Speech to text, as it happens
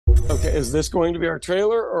Okay, is this going to be our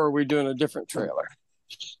trailer or are we doing a different trailer?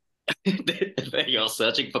 You're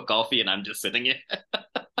searching for coffee and I'm just sitting here.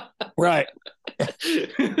 Right.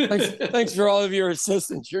 Thanks for all of your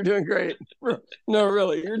assistance. You're doing great. No,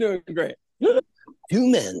 really, you're doing great. Two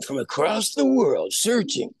men from across the world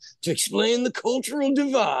searching to explain the cultural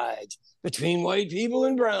divide between white people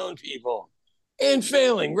and brown people and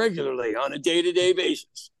failing regularly on a day-to-day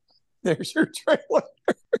basis. There's your trailer.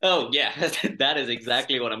 Oh, yeah, that is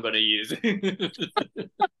exactly what I'm going to use.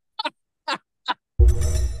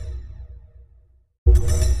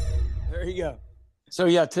 There you go. So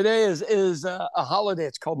yeah, today is a holiday.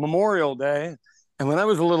 It's called Memorial Day. And when I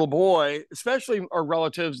was a little boy, especially our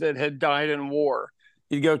relatives that had died in war,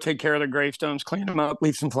 you'd go take care of their gravestones, clean them up,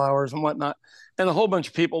 leave some flowers and whatnot. And a whole bunch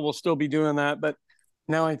of people will still be doing that. But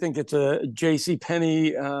now I think it's a J.C.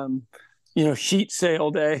 Penney, sheet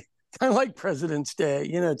sale day, kind of like President's Day.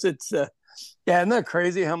 Yeah, isn't that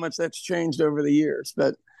crazy how much that's changed over the years?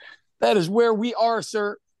 But that is where we are,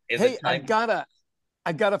 sir. Is Hey, it time?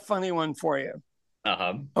 I got a funny one for you.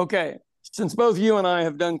 Uh-huh. Okay. Since both you and I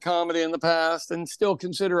have done comedy in the past and still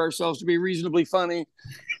consider ourselves to be reasonably funny,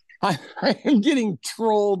 I am getting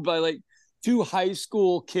trolled by like two high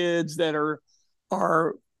school kids that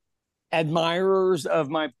are admirers of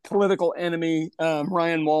my political enemy,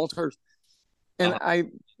 Ryan Walters. And Uh-huh.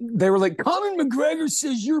 they were like, Conor McGregor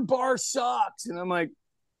says your bar sucks. And I'm like,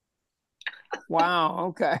 wow,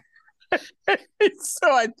 okay.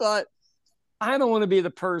 So I thought, I don't want to be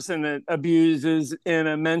the person that abuses in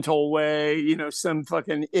a mental way, some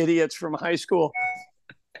fucking idiots from high school,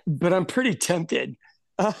 but I'm pretty tempted.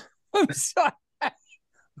 I'm sorry.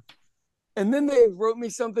 And then they wrote me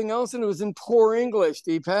something else and it was in poor English,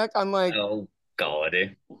 Deepak. I'm like, Oh, God.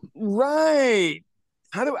 right.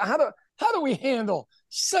 How do we handle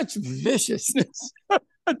such viciousness?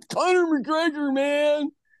 Conor McGregor, man.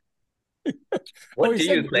 Oh, What do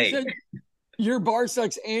you he think? said your bar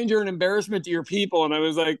sucks and you're an embarrassment to your people. And I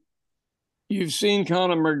was like, you've seen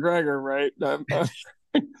Conor McGregor, right?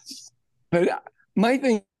 But my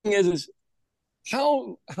thing is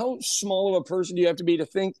how small of a person do you have to be to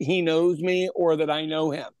think he knows me or that I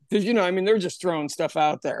know him? Because they're just throwing stuff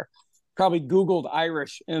out there. Probably Googled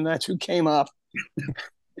Irish, and that's who came up.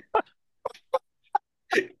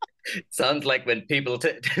 Sounds like when people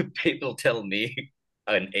tell me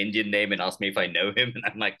an Indian name and ask me if I know him, and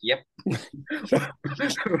I'm like, yep.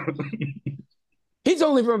 He's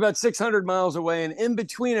only from about 600 miles away, and in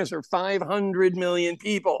between us are 500 million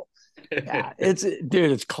people. Yeah,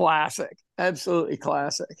 it's classic. Absolutely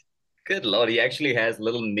classic. Good Lord, he actually has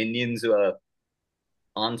little minions who are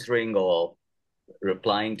answering or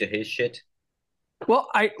replying to his shit. Well,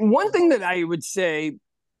 I one thing that I would say,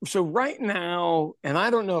 so right now, and I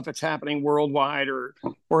don't know if it's happening worldwide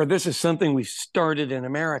or this is something we started in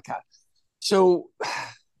America. So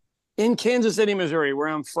in Kansas City, Missouri, where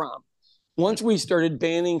I'm from, once we started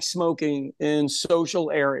banning smoking in social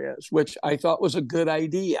areas, which I thought was a good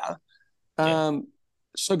idea, Yeah.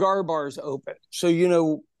 cigar bars open. So,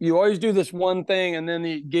 you always do this one thing and then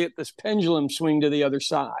you get this pendulum swing to the other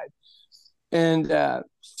side. And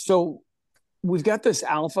so we've got this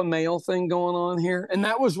alpha male thing going on here. And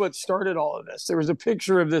that was what started all of this. There was a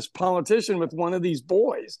picture of this politician with one of these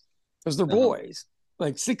boys, because they're Uh-huh. boys,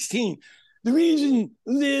 like 16. The reason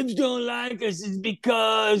libs don't like us is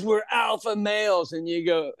because we're alpha males. And you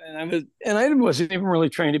go, and I wasn't even really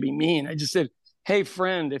trying to be mean. I just said, hey,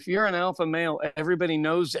 friend, if you're an alpha male, everybody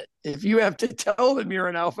knows it. If you have to tell them you're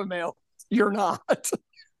an alpha male, you're not.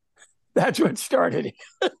 That's what started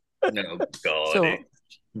it. No, God. So,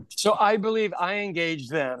 so I believe I engaged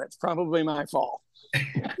them. It's probably my fault.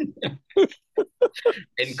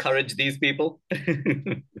 Encourage these people.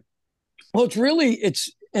 Well,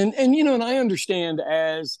 it's and I understand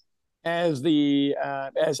as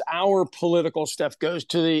our political stuff goes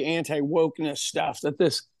to the anti wokeness stuff that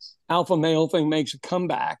this alpha male thing makes a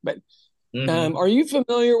comeback. But Hmm. are you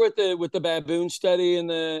familiar with the baboon study and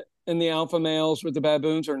the alpha males with the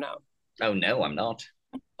baboons or no? Oh, no, I'm not.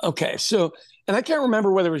 Okay, so and I can't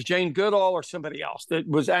remember whether it was Jane Goodall or somebody else that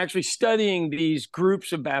was actually studying these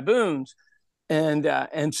groups of baboons,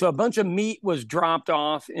 and so a bunch of meat was dropped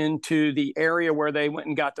off into the area where they went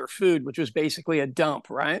and got their food, which was basically a dump,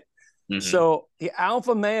 right? Hmm. So the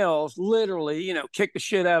alpha males literally, kick the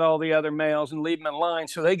shit out of all the other males and leave them in line,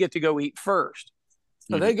 so they get to go eat first.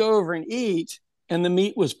 So they Hmm. go over and eat, and the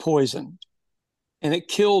meat was poisoned, and it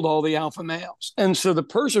killed all the alpha males. And so the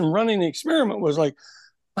person running the experiment was like,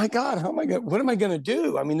 my God, what am I going to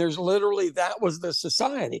do? I mean, there's literally, that was the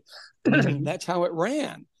society. That's how it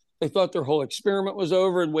ran. They thought their whole experiment was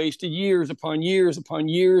over and wasted years upon years upon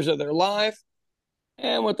years of their life.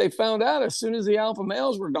 And what they found out, as soon as the alpha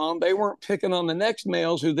males were gone, they weren't picking on the next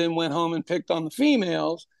males, who then went home and picked on the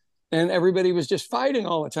females. And everybody was just fighting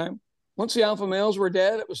all the time. Once the alpha males were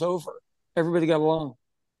dead, it was over. Everybody got along.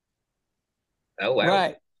 Oh wow.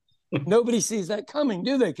 Right. Nobody sees that coming,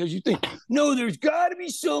 do they? Because you think, no, there's got to be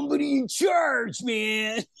somebody in charge,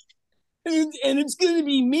 man. And it's going to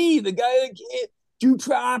be me, the guy that can't do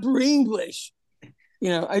proper English.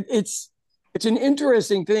 It's an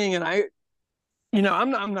interesting thing. And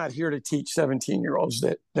I'm not here to teach 17-year-olds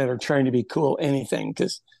that are trying to be cool anything,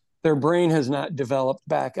 because their brain has not developed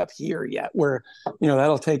back up here yet, where,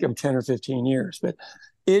 that'll take them 10 or 15 years. But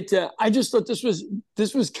I just thought this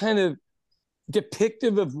was kind of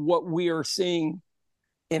depictive of what we are seeing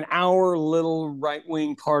in our little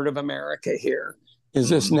right-wing part of America here, is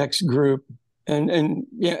this next group. And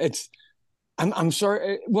yeah, I'm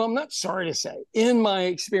sorry. Well, I'm not sorry to say, in my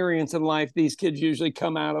experience in life, these kids usually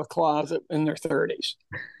come out of the closet in their 30s.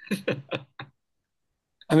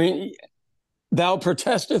 I mean, thou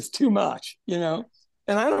protesteth too much, and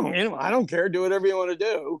I don't care. Do whatever you want to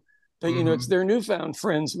do. But, it's their newfound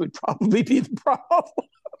friends would probably be the problem.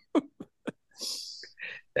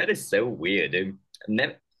 That is so weird.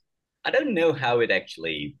 I don't know how it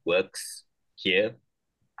actually works here.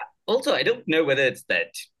 Also, I don't know whether it's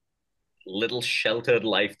that little sheltered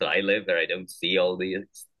life that I live where I don't see all these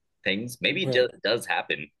things. Maybe it just does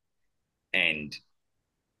happen. And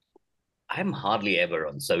I'm hardly ever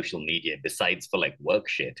on social media besides for like work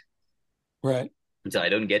shit. Right. So I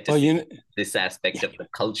don't get to see this aspect of the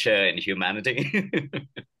culture and humanity.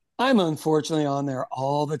 I'm unfortunately on there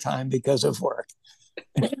all the time because of work.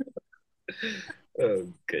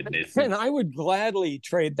 Oh, goodness. And I would gladly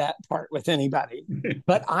trade that part with anybody.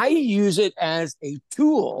 But I use it as a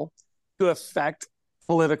tool to affect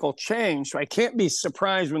political change. So I can't be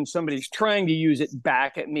surprised when somebody's trying to use it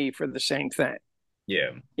back at me for the same thing.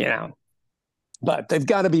 Yeah. But they've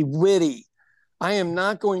got to be witty. I am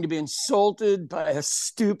not going to be insulted by a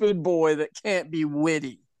stupid boy that can't be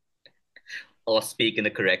witty. Or speak in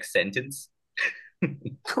the correct sentence.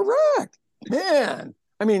 Correct. Man.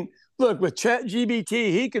 I mean, look, with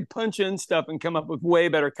ChatGPT, he could punch in stuff and come up with way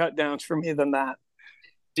better cut downs for me than that.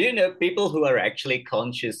 Do you know people who are actually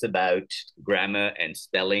conscious about grammar and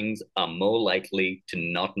spellings are more likely to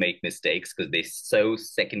not make mistakes because they're so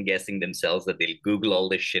second guessing themselves that they'll Google all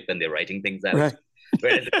this shit when they're writing things out? Right.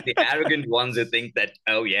 Whereas the arrogant ones who think that,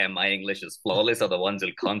 oh yeah, my English is flawless, are the ones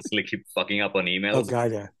who'll constantly keep fucking up on emails. Oh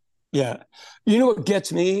God, yeah. Yeah. You know what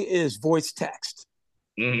gets me is voice text.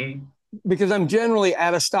 Mm-hmm. Because I'm generally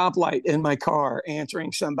at a stoplight in my car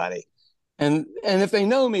answering somebody. And if they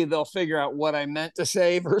know me, they'll figure out what I meant to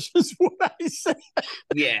say versus what I said.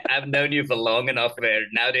 Yeah, I've known you for long enough where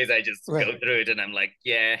nowadays I just go through it and I'm like,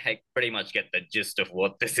 yeah, I pretty much get the gist of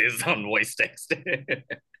what this is on voice text.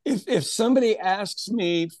 If somebody asks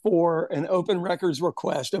me for an open records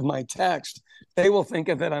request of my text, they will think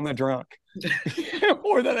of it I'm a drunk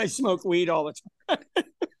or that I smoke weed all the time.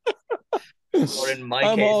 Or in my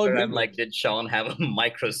case, where I'm like, did Sean have a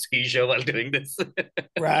micro seizure while doing this?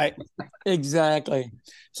 Right. Exactly.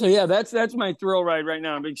 So yeah, that's my thrill ride right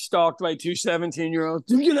now. I'm being stalked by two 17-year-olds.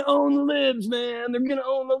 They're gonna own the libs, man. They're gonna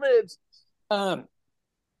own the libs.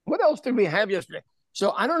 What else did we have yesterday?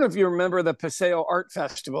 So I don't know if you remember the Paseo Art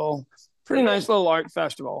Festival. Pretty nice little art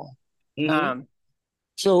festival. Mm-hmm.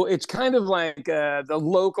 So it's kind of like the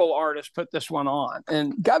local artist put this one on.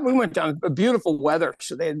 And God, we went down beautiful weather.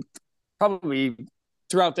 So they had probably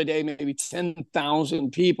throughout the day, maybe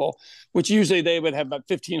 10,000 people, which usually they would have about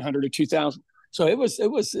 1,500 or 2,000. So it was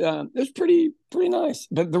pretty nice.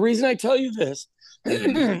 But the reason I tell you this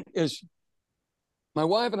is my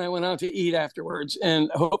wife and I went out to eat afterwards,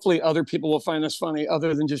 and hopefully other people will find this funny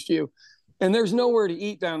other than just you. And there's nowhere to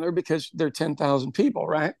eat down there because there are 10,000 people,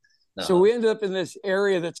 right? Uh-huh. So we ended up in this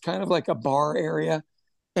area that's kind of like a bar area.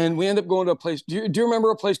 And we end up going to a place. Do you remember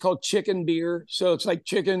a place called Chicken Beer? So it's like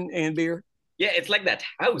chicken and beer. Yeah, it's like that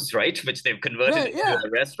house, right? Which they've converted into a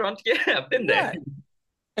restaurant. Yeah, I've been there. Right.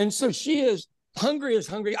 And so she is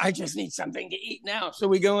hungry. I just need something to eat now. So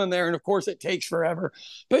we go in there, and of course it takes forever.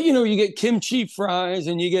 But you get kimchi fries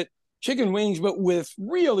and you get chicken wings, but with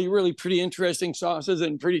really, really pretty interesting sauces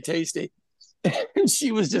and pretty tasty. And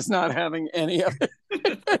she was just not having any of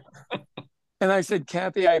it. And I said,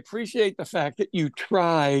 Kathy, I appreciate the fact that you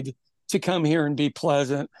tried to come here and be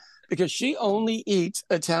pleasant, because she only eats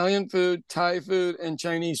Italian food, Thai food, and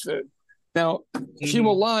Chinese food. Now, she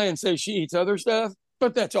will lie and say she eats other stuff,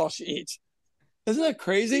 but that's all she eats. Isn't that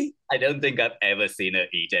crazy? I don't think I've ever seen her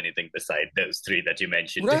eat anything beside those three that you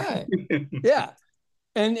mentioned. Right. Yeah.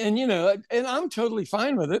 and and I'm totally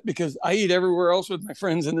fine with it because I eat everywhere else with my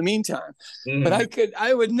friends in the meantime. But Hmm.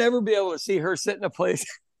 I would never be able to see her sit in a place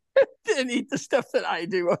and eat the stuff that I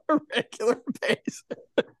do on a regular basis.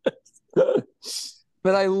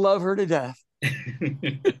 But I love her to death.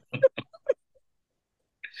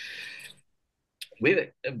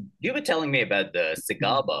 You were telling me about the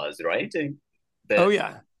cigar bars, right? Oh The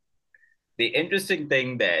yeah, the interesting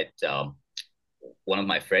thing that one of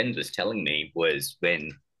my friends was telling me was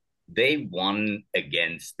when they won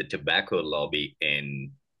against the tobacco lobby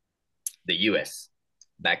in the US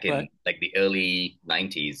back in right. like the early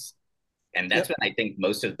 90s. And that's Yep. when I think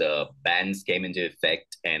most of the bans came into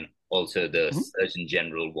effect and also the Mhm. Surgeon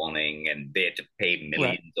General warning, and they had to pay Right.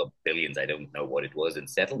 millions or billions, I don't know what it was, in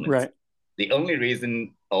settlements. Right. The only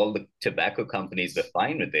reason all the tobacco companies were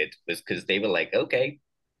fine with it was because they were like, okay,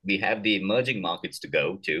 we have the emerging markets to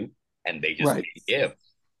go to, and they just Right. yeah,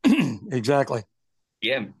 Exactly.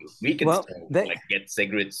 yeah, we can Well, still they. like get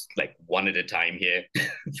cigarettes like one at a time here.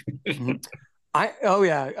 Mhm. I oh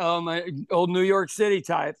yeah, my old New York City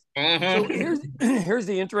type. So Hmm. here's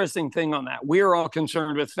the interesting thing on that. We are all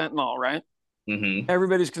concerned with fentanyl, right? Hmm.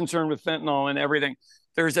 Everybody's concerned with fentanyl and everything.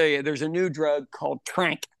 There's a new drug called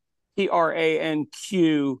Tranq,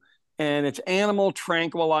 Tranq, and it's animal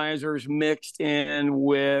tranquilizers mixed in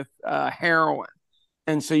with heroin.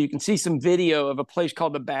 And so you can see some video of a place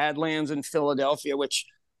called the Badlands in Philadelphia, which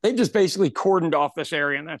they just basically cordoned off this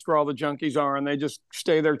area, and that's where all the junkies are, and they just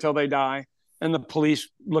stay there till they die. And the police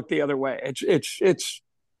look the other way. It's.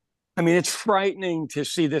 I mean, it's frightening to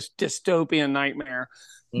see this dystopian nightmare.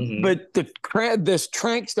 Hmm. But this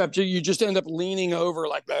trank stuff, you just end up leaning over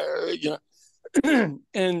like,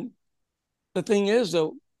 and the thing is,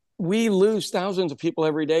 though, we lose thousands of people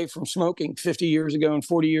every day from smoking 50 years ago and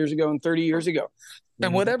 40 years ago and 30 years ago.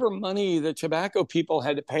 And Hmm. whatever money the tobacco people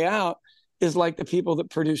had to pay out is like the people that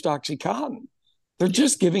produced Oxycontin. They're Yeah.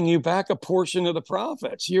 just giving you back a portion of the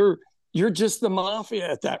profits. You're just the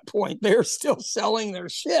mafia at that point. They're still selling their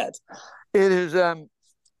shit. It is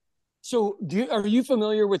so are you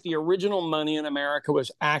familiar with the original money in America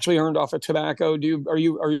was actually earned off of tobacco? Are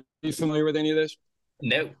you familiar with any of this?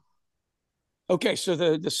 No. Okay, so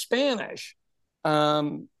the Spanish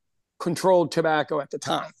um, controlled tobacco at the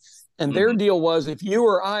time, and their Hmm. deal was if you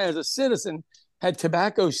or I, as a citizen, had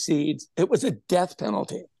tobacco seeds, it was a death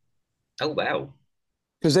penalty Oh wow.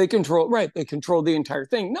 because they controlled the entire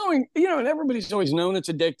thing, knowing and everybody's always known it's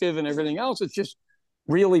addictive and everything else. It's just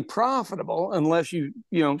really profitable unless you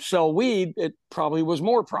sell weed. It probably was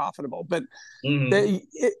more profitable, but Hmm.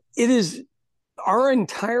 it is our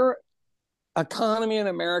entire economy in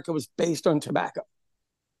America was based on tobacco.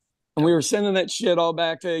 And we Oh. were sending that shit all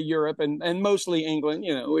back to Europe and mostly England.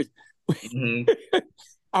 Hmm.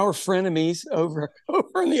 Our frenemies over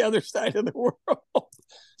on the other side of the world.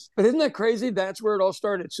 But isn't that crazy? That's where it all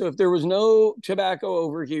started. So if there was no tobacco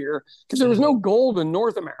over here, because there was Hmm. no gold in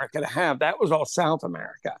North America to have, that was all South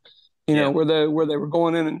America. Yeah. Where they were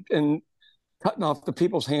going in and cutting off the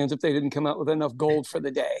people's hands if they didn't come out with enough gold for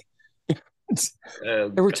the day. Oh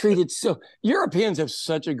They were God. treated so. Europeans have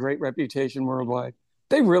such a great reputation worldwide.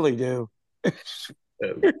 They really do. Oh,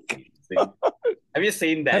 see. Have you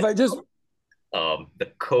seen Have that I just the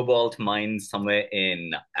cobalt mines somewhere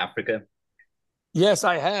in Africa? Yes,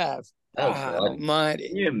 I have. Oh God God. Can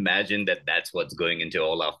almighty. you imagine that that's what's going into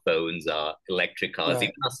all our phones, our electric cars? Even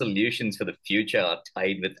Right. our solutions for the future are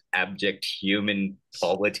tied with abject human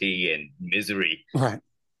poverty and misery. Right.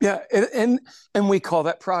 Yeah. And we call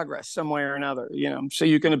that progress some way or another. So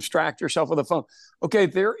you can abstract yourself with a phone. Okay,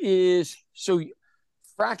 there is so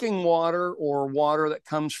fracking water or water that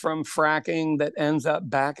comes from fracking that ends up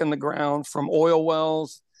back in the ground from oil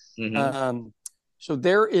wells. Hmm. Um, so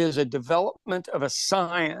there is a development of a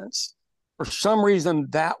science. For some reason,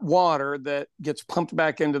 that water that gets pumped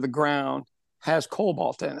back into the ground has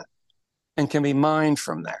cobalt in it and can be mined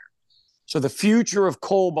from there. So the future of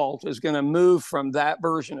cobalt is going to move from that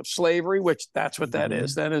version of slavery, which that's what that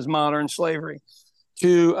is. Hmm. That is modern slavery.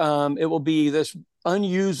 To it will be this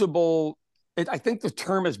unusable. I think the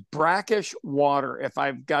term is brackish water. If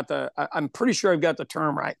I'm pretty sure I've got the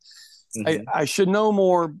term right. Hmm. I should know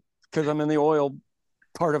more because I'm in the oil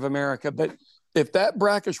part of America. But if that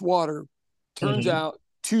brackish water turns Hmm. out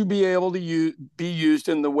to be able to be used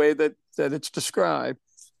in the way that it's described,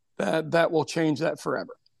 that will change that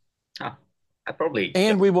forever. Huh. I probably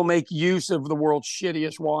And we will make use of the world's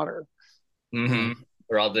shittiest water. hmm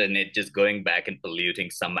rather than it just going back and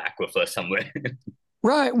polluting some aquifer somewhere.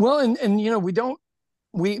 Right. Well, and we don't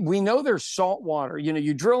we know there's salt water.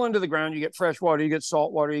 You drill into the ground, you get fresh water, you get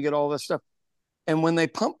salt water, you get all this stuff. And when they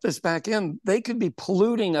pump this back in, they could be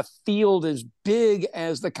polluting a field as big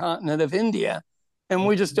as the continent of India, and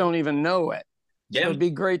we just don't even know it. So it'd be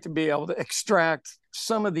great to be able to extract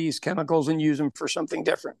some of these chemicals and use them for something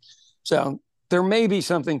different. So there may be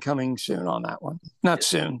something coming soon on that one. Not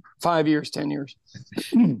soon, 5 years, 10 years.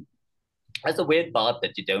 That's a weird part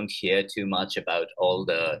that you don't hear too much about all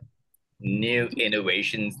the new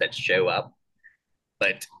innovations that show up,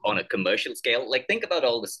 but on a commercial scale. Like, think about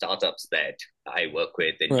all the startups that I work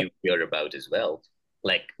with and you hear about as well.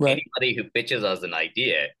 Like, anybody who pitches us an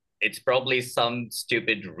idea, it's probably some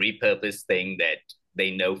stupid repurposed thing that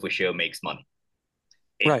they know for sure makes money.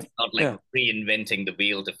 It's not like reinventing the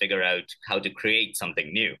wheel to figure out how to create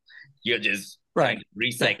something new. You're just trying to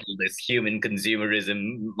recycle this human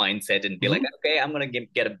consumerism mindset and be like, okay, I'm going to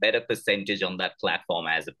get a better percentage on that platform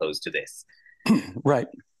as opposed to this.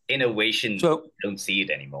 Innovation, so, don't see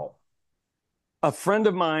it anymore. A friend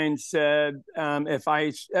of mine said, if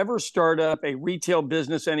I ever start up a retail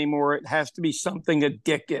business anymore, it has to be something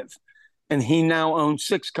addictive. And he now owns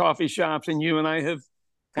 6 coffee shops, and you and I have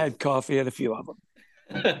had coffee at a few of them.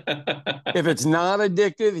 If it's not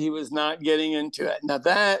addictive, he was not getting into it. Now,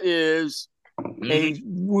 that is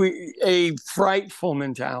a frightful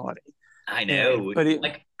mentality. I know. But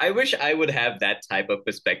like, I wish I would have that type of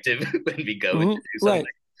perspective when we go into something.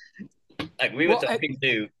 Like, we were talking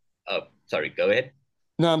to... Oh, sorry, go ahead.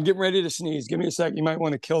 No, I'm getting ready to sneeze. Give me a sec. You might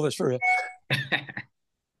want to kill this for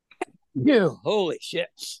you. Holy shit.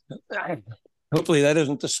 Hopefully that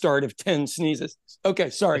isn't the start of 10 sneezes. Okay,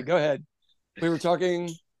 sorry. Go ahead. We were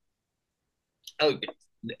talking... Oh,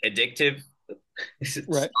 addictive?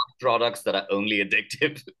 Products that are only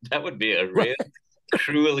addictive. That would be a real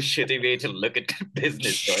cruel, shitty way to look at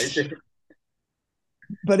business, right?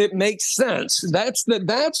 But it makes sense. That's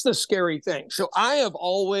the scary thing. So I have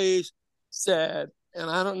always said, and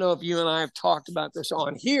I don't know if you and I have talked about this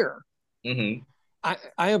on here. I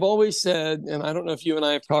have always said, and I don't know if you and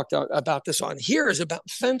I have talked about this on here, is about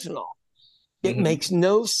fentanyl. It makes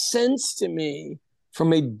no sense to me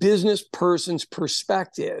from a business person's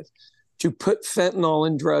perspective to put fentanyl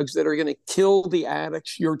in drugs that are going to kill the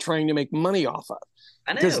addicts you're trying to make money off of.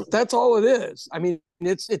 Because that's all it is. I mean,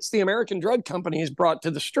 it's the American drug companies brought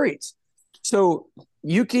to the streets. So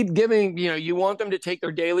you keep giving, you want them to take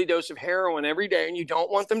their daily dose of heroin every day, and you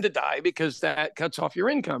don't want them to die because that cuts off your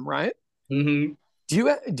income, right? Do you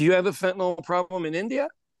have a fentanyl problem in India?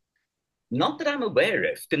 Not that I'm aware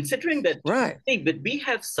of, considering that, but we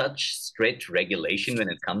have such strict regulation when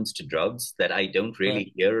it comes to drugs that I don't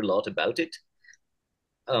really hear a lot about it.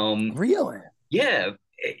 Really? Yeah.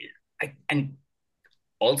 And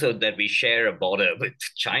also that we share a border with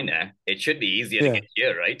China, it should be easier to get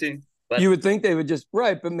here, right? But, you would think they would just,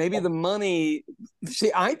 but maybe the money,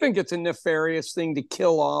 see, I think it's a nefarious thing to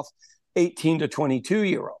kill off 18 to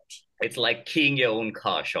 22-year-olds. It's like keying your own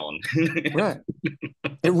car, Sean.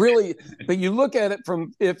 It really, but you look at it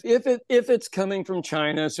from, if it's coming from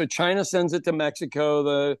China, so China sends it to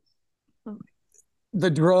Mexico, the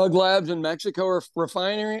drug labs in Mexico are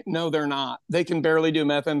refinery. No, they're not. They can barely do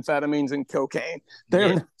methamphetamines and cocaine.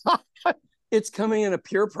 They're not. It's coming in a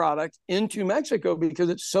pure product into Mexico because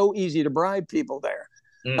it's so easy to bribe people there.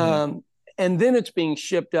 And then it's being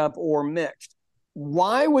shipped up or mixed.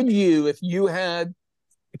 Why would you, if you had,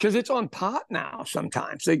 because it's on pot now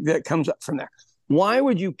sometimes that comes up from there. Why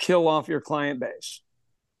would you kill off your client base?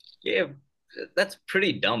 Yeah, that's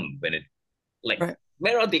pretty dumb when it,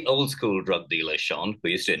 where are the old school drug dealers, Sean, who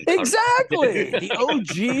used to encourage the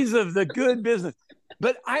OGs of the good business.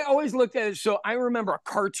 But I always looked at it. So I remember a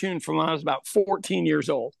cartoon from when I was about 14 years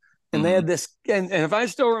old. And they had this, and if I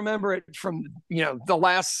still remember it from, the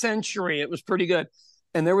last century, it was pretty good.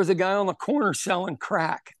 And there was a guy on the corner selling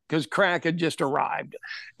crack because crack had just arrived.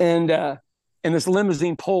 And this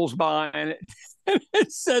limousine pulls by and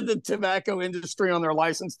it said the tobacco industry on their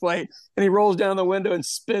license plate. And he rolls down the window and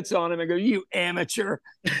spits on him and goes, "You amateur."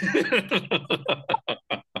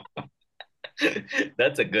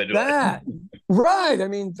 That's a good one. Right. I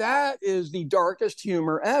mean, that is the darkest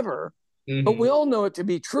humor ever. But we all know it to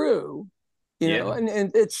be true. You know,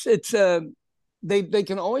 and it's they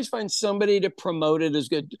can always find somebody to promote it as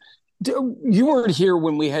good. You weren't here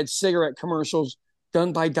when we had cigarette commercials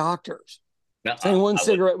done by doctors. No, saying one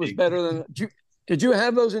cigarette was better than. Did you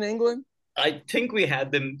have those in England? I think we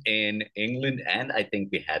had them in England, and I think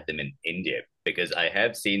we had them in India, because I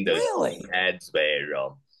have seen those ads where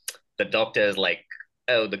the doctor is like,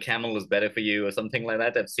 "Oh, the Camel is better for you," or something like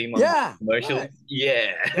that. I've seen one commercial. Right.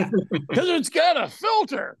 Yeah, because it's got a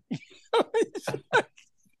filter.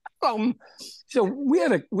 So we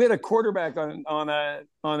had a quarterback on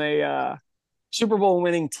a Super Bowl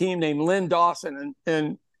winning team named Lynn Dawson,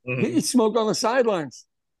 and he Mhm. smoked on the sidelines,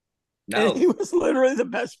 and No. he was literally the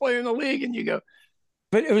best player in the league. And you go,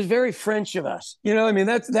 but it was very French of us, you know. I mean,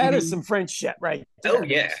 that is Mhm. some French shit right Oh there.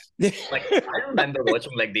 yeah. Like I remember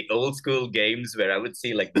watching like the old school games where I would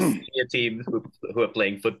see like the senior team who are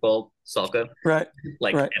playing football, soccer. Right,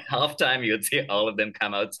 Like right. at halftime, you would see all of them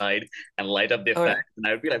come outside and light up their Oh fans, yeah, and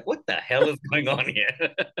I would be like, "What the hell is going on here?"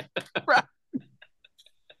 right.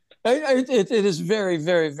 It is very,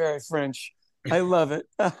 very, very French. I love it.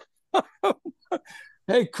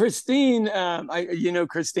 Hey, Christine,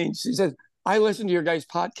 Christine, she says, I listened to your guys'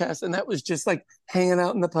 podcast, and that was just like hanging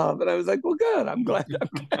out in the pub. And I was like, well, good. I'm glad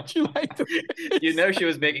you liked You it. know, she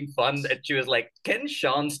was making fun that she was like, "Can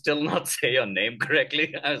Sean still not say your name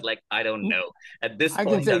correctly?" I was like, "I don't know. At this I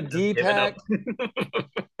can point, say I've just given up."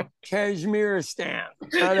 Deepak Kashmiristan.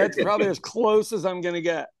 That's probably as close as I'm going to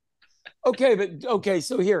get. Okay.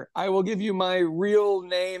 So here, I will give you my real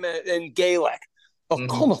name in Gaelic. Mhm.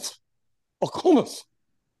 Okomus. Okomus.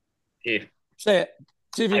 If Say it.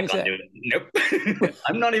 See if you I can can't say do it. Nope.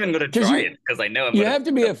 I'm not even going to because try it because I know I'm you going have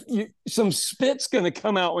to be to. some spit's going to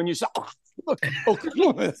come out when you say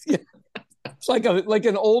Okomus. Yeah. It's like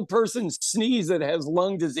an old person sneeze that has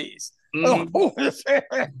lung disease. Oh,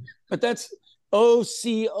 Mm-hmm. but that's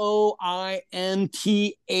Ocointheth.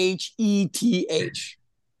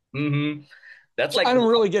 Mm-hmm. That's So like I don't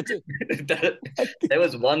really get to. that, there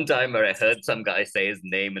was one time where I heard some guy say his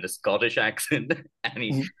name in a Scottish accent, and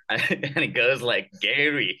he goes like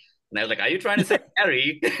Gary, and I was like, "Are you trying to say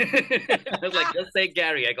Gary?" I was like, "Just say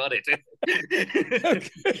Gary. I got it." Okay.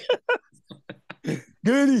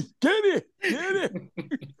 Get it.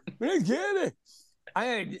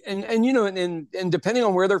 And depending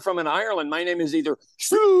on where they're from in Ireland, my name is either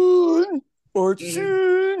Sean or Mhm.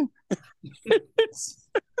 Sean. It's,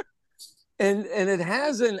 and it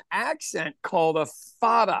has an accent called a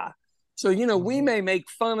fada. So, we may make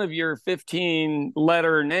fun of your 15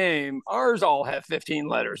 letter name. Ours all have 15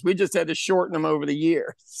 letters. We just had to shorten them over the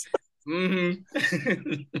years. Mhm.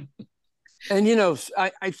 And,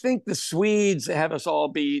 I think the Swedes have us all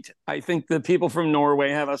beat. I think the people from Norway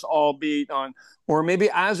have us all beat on, or maybe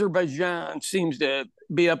Azerbaijan seems to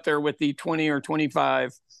be up there with the 20 or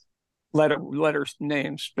 25 letters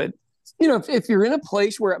names. But, if you're in a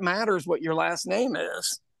place where it matters what your last name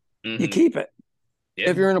is, you Mhm. keep it. Yeah.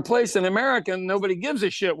 If you're in a place in America, nobody gives a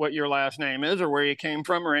shit what your last name is or where you came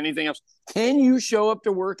from or anything else. Can you show up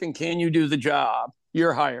to work and can you do the job?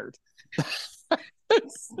 You're hired.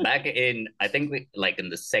 Back in, I think like in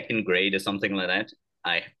the second grade or something like that,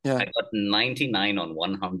 I Yeah. got 99 on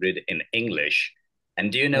 100 in English. And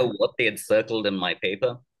do you know Yeah. what they had circled in my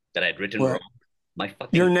paper that I'd written What? wrong? My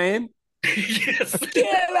Your fucking name? yes.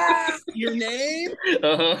 Get out! Your name?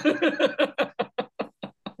 Uh-huh.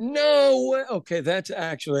 No way. Okay, that's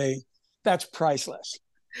priceless.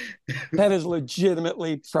 That is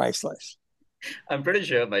legitimately priceless. I'm pretty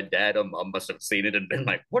sure my dad or mom must have seen it and been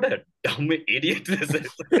like, "What a dumb idiot this is."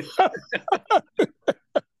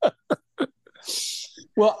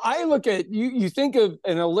 Well, I look at you think of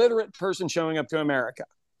an illiterate person showing up to America.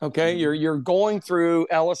 Okay, you're going through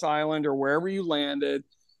Ellis Island or wherever you landed,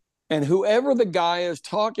 and whoever the guy is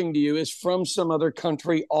talking to you is from some other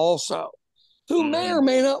country also, who may or Mhm.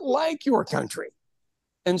 may not like your country.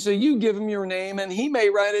 And so you give him your name and he may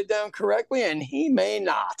write it down correctly and he may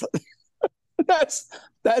not. that's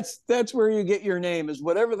that's where you get your name, is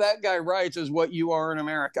whatever that guy writes is what you are in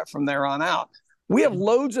America from there on out. We have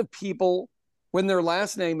loads of people when their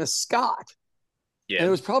last name is Scott. And Yeah. it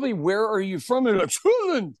was probably, where are you from? And they're like,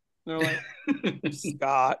 Scotland. They're like,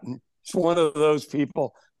 Scott. And it's one of those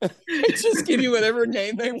people. They just give you whatever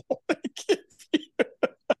name they want to give you.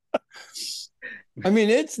 I mean,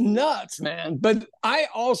 it's nuts, man. But I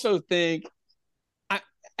also think,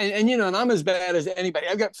 and I'm as bad as anybody.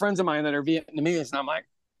 I've got friends of mine that are Vietnamese, and I'm like,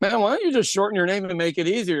 man, why don't you just shorten your name and make it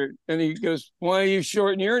easier? And he goes, why don't you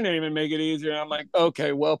shorten your name and make it easier? And I'm like,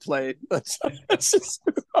 okay, well played. That's just,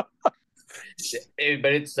 But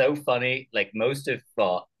it's so funny. Like most of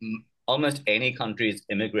almost any country's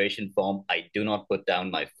immigration form, I do not put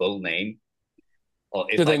down my full name. Or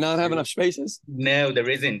do if I they not have do, enough spaces? no, there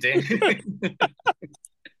isn't.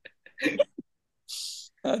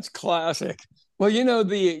 That's classic. Well,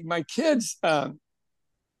 my kids'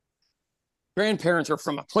 grandparents are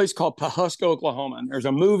from a place called Pawhuska, Oklahoma. And there's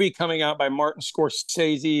a movie coming out by Martin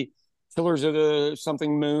Scorsese, Killers of the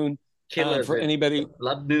something moon. Killer, For anybody, the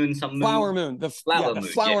blood moon, some Flower moon, Moon, flower the moon.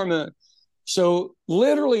 Yeah. Flower Moon. So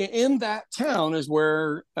literally in that town is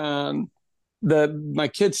where the my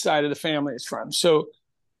kids' side of the family is from. So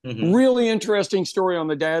Mm-hmm. Really interesting story on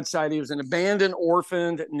the dad's side. He was an abandoned,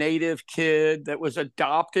 orphaned native kid that was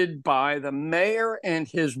adopted by the mayor and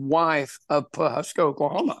his wife of Pawhuska,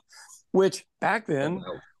 Oklahoma, which back Oh then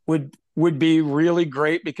wow. would be really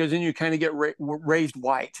great because then you kind of get raised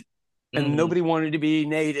white, and Mm-hmm. nobody wanted to be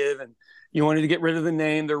native, and you wanted to get rid of the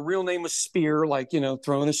name. Their real name was Spear, like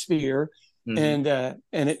throwing a spear, Mm-hmm.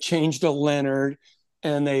 and it changed to Leonard,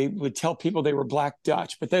 and they would tell people they were Black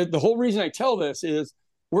Dutch. But the whole reason I tell this is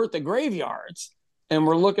we're at the graveyards and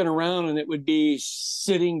we're looking around, and it would be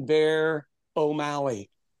Sitting Bear O'Malley.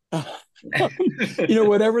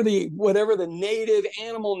 Whatever the native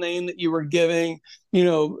animal name that you were giving,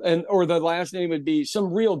 and or the last name would be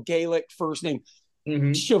some real Gaelic first name.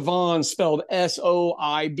 Mm-hmm. Siobhan, spelled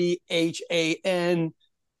Soibhan,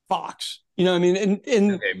 Fox. I mean, and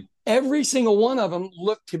Okay. every single one of them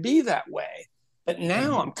looked to be that way. But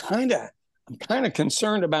now Mm-hmm. I'm kind of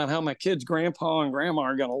concerned about how my kids' grandpa and grandma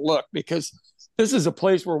are going to look, because this is a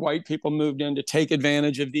place where white people moved in to take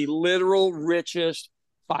advantage of the literal richest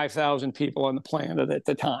 5,000 people on the planet at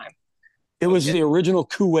the time. It was Okay. the original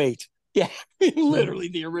Kuwait. Yeah, literally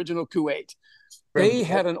the original Kuwait. From They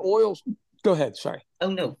had an oil. Go ahead. Sorry. Oh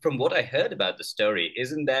no, from what I heard about the story,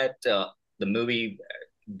 isn't that the movie?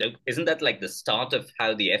 Isn't that like the start of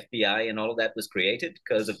how the FBI and all of that was created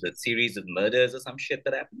because of the series of murders or some shit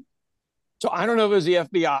that happened? So I don't know if it was the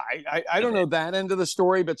FBI. I don't Okay. know that end of the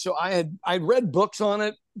story, but so I'd read books on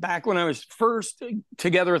it back when I was first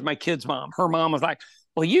together with my kid's mom. Her mom was like,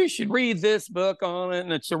 "Well, you should read this book on it,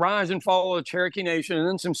 and it's the rise and fall of the Cherokee Nation, and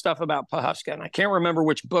then some stuff about Pawhuska." And I can't remember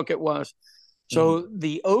which book it was. Mm-hmm. So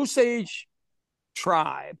the Osage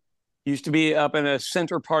tribe used to be up in a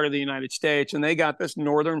center part of the United States, and they got this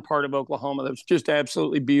northern part of Oklahoma that was just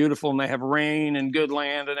absolutely beautiful, and they have rain and good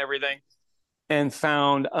land and everything, and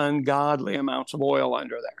found ungodly amounts of oil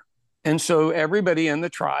under there. And so everybody in the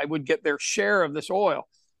tribe would get their share of this oil.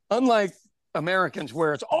 Unlike Americans,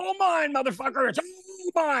 where it's all mine, motherfucker, it's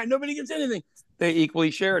all mine, nobody gets anything. They equally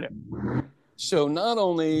shared it. So not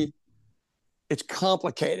only it's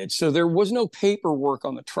complicated, so there was no paperwork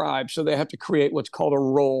on the tribe, so they have to create what's called a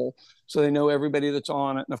roll, so they know everybody that's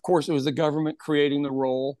on it. And of course, it was the government creating the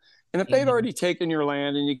roll. And if they'd Mm-hmm. already taken your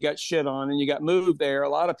land and you got shit on and you got moved there, a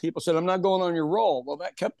lot of people said, "I'm not going on your roll." Well,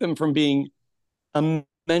 that kept them from being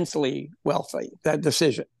immensely wealthy, that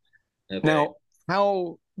decision. Okay. Now,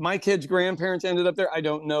 how my kids' grandparents ended up there, I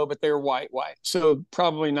don't know, but they're white. So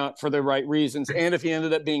probably not for the right reasons. And if he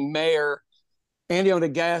ended up being mayor and he owned a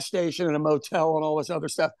gas station and a motel and all this other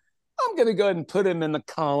stuff, I'm going to go ahead and put him in the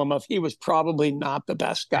column of he was probably not the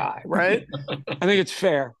best guy, right? I think it's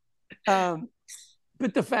fair. Um,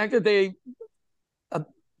 but the fact that they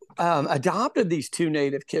uh, adopted these two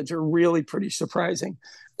native kids are really pretty surprising.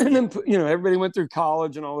 And then everybody went through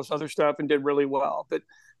college and all this other stuff and did really well. But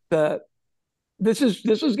the this is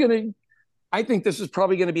going to, I think this is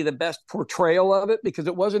probably going to be the best portrayal of it, because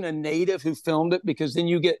it wasn't a native who filmed it, because then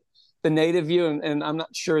you get the native view, and I'm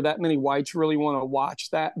not sure that many whites really want to watch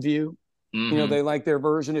that view. Mm-hmm. They like their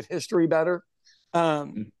version of history better.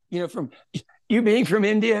 From you being from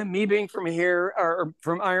India, me being from here or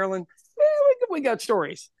from Ireland, we got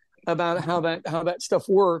stories about how that stuff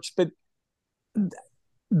works. But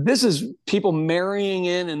this is people marrying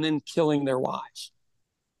in and then killing their wives,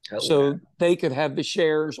 Oh wow. so they could have the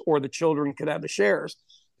shares or the children could have the shares,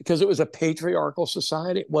 because it was a patriarchal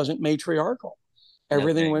society. It wasn't matriarchal.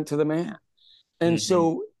 Everything Okay. went to the man. And Mm-hmm.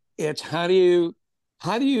 so it's how do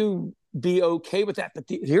you be okay with that? But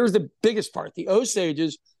here's the biggest part: the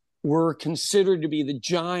Osages were considered to be the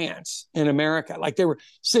giants in America. Like they were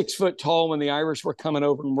 6 foot tall when the Irish were coming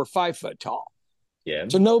over and were 5 foot tall. Yeah.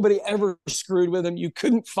 So nobody ever screwed with them. You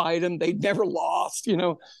couldn't fight them. They never lost.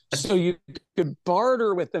 So you could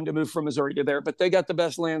barter with them to move from Missouri to there, but they got the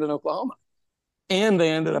best land in Oklahoma. And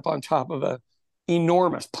they ended up on top of a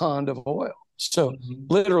enormous pond of oil. So Mm-hmm.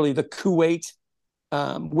 literally the Kuwait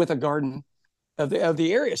with a garden of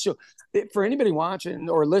the area. So for anybody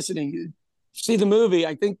watching or listening, see the movie.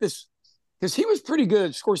 I think this, because he was pretty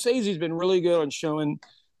good. Scorsese's been really good on showing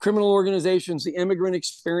criminal organizations, the immigrant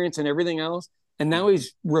experience, and everything else. And now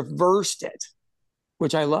he's reversed it,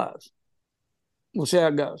 which I love. We'll see how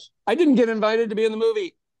it goes. I didn't get invited to be in the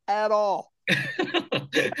movie at all.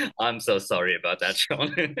 I'm so sorry about that,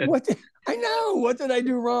 Sean. I know. What did I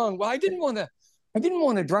do wrong? Well, I didn't want to. I didn't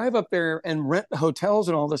want to drive up there and rent hotels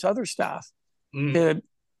and all this other stuff Mm,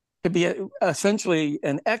 to be essentially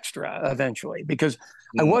an extra eventually, because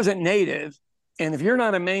I mm. wasn't native. And if you're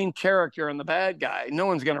not a main character and the bad guy, no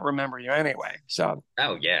one's going to remember you anyway. So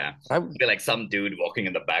Oh yeah, I, be like some dude walking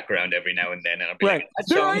in the background every now and then, and I'll be like, right "That's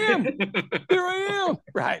there I Sean." am. There I am.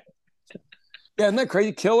 Right. Yeah, isn't that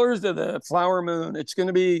crazy? Killers of the Flower Moon. It's going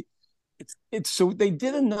to be, it's so they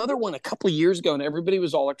did another one a couple of years ago, and everybody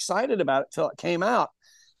was all excited about it till it came out,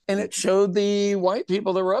 and it showed the white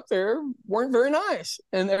people that were up there weren't very nice,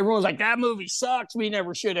 and everyone was like, "That movie sucks. We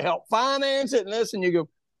never should have helped finance it." And this, and you go,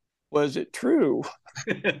 "Was it true?"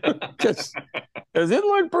 Because it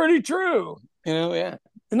looked pretty true, Yeah,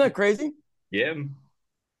 isn't that crazy? Yeah,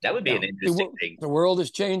 that would be Yeah, an interesting thing. the world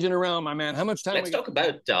is changing around, my man. How much time? Let's talk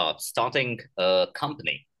about starting a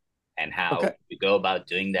company and how Okay. you go about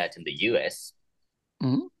doing that in the US.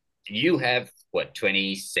 Mm-hmm. You have what,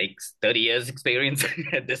 26, 30 years experience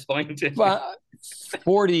at this point?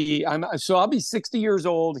 40. I'll be 60 years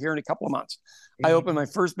old here in a couple of months. I opened my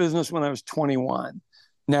first business when I was 21.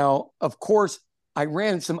 Now, of course, I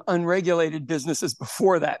ran some unregulated businesses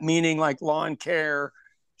before that, meaning like lawn care,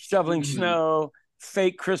 shoveling snow,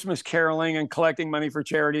 fake Christmas caroling, and collecting money for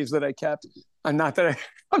charities that I kept. I'm not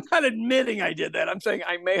admitting I did that. I'm saying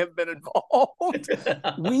I may have been involved.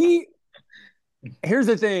 Here's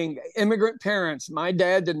the thing, immigrant parents. My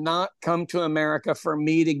dad did not come to America for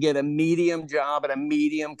me to get a medium job at a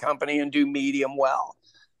medium company and do medium well.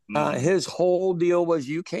 His whole deal was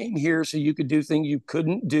you came here so you could do things you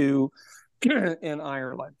couldn't do in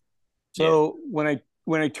Ireland. So when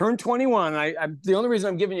I turned 21, the only reason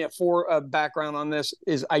I'm giving you a background on this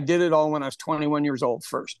is I did it all when I was 21 years old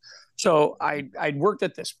first. So I'd worked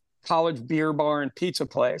at this college beer bar and pizza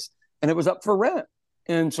place, and it was up for rent.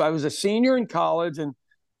 And so I was a senior in college, and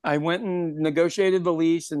I went and negotiated the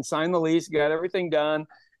lease and signed the lease, got everything done.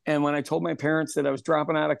 And when I told my parents that I was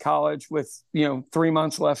dropping out of college with, 3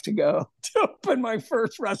 months left to go to open my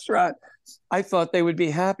first restaurant, I thought they would be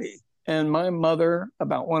happy. And my mother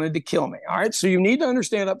about wanted to kill me. All right. So you need to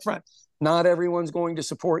understand up front, not everyone's going to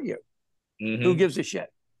support you. Who gives a shit?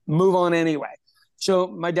 Move on anyway. So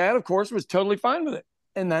my dad, of course, was totally fine with it.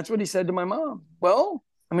 And that's what he said to my mom. Well,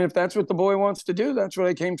 I mean, if that's what the boy wants to do, that's what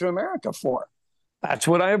I came to America for. That's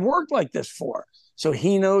what I have worked like this for. So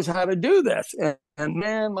he knows how to do this. And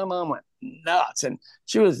man, my mom went nuts. And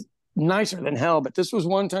she was nicer than hell, but this was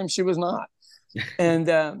one time she was not.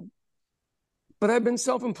 And but I've been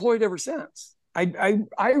self-employed ever since. I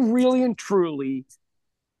really and truly,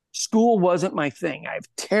 school wasn't my thing. I have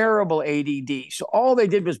terrible ADD. So all they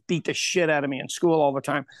did was beat the shit out of me in school all the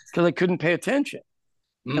time because I couldn't pay attention.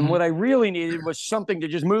 And what I really needed was something to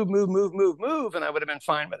just move, and I would have been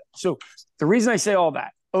fine with it. So the reason I say all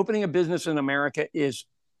that, opening a business in America is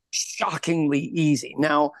shockingly easy.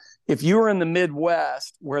 Now, if you are in the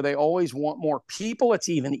Midwest where they always want more people, it's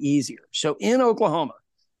even easier. So in Oklahoma,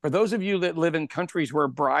 for those of you that live in countries where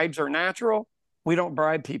bribes are natural, we don't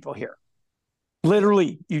bribe people here.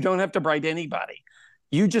 Literally, you don't have to bribe anybody.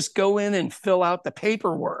 You just go in and fill out the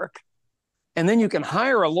paperwork, and then you can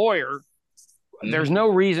hire a lawyer. There's no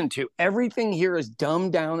reason to. Everything here is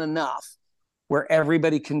dumbed down enough where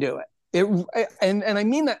everybody can do it. And I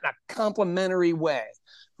mean that in a complimentary way.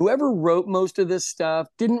 Whoever wrote most of this stuff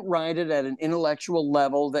didn't write it at an intellectual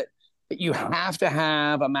level that you have to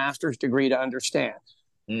have a master's degree to understand.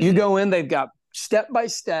 You go in, they've got step by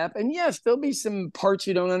step, and yes, there'll be some parts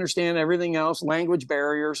you don't understand, everything else, language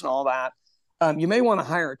barriers and all that. You may want to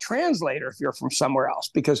hire a translator if you're from somewhere else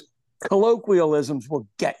because colloquialisms will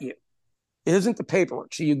get you. It isn't the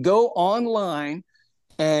paperwork. So you go online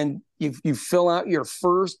and you fill out your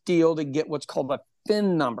first deal to get what's called a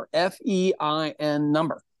FIN number, FEIN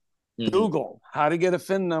number. Google how to get a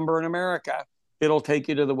FIN number in America. It'll take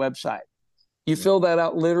you to the website. You fill that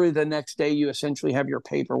out literally the next day, you essentially have your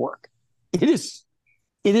paperwork. It is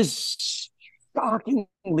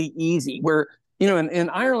shockingly easy where, in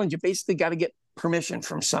Ireland, you basically got to get permission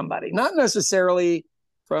from somebody, not necessarily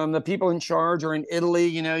from the people in charge, or in Italy,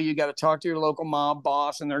 you got to talk to your local mob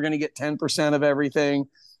boss and they're going to get 10% of everything.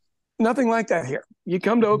 Nothing like that here. You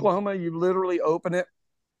come to Oklahoma, you literally open it.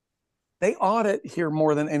 They audit here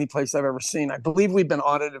more than any place I've ever seen. I believe we've been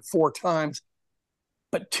audited 4 times,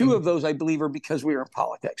 but 2 of those, I believe, are because we were in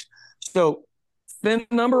politics. So FIN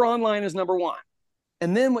number online is number 1.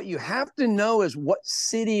 And then what you have to know is what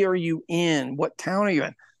city are you in? What town are you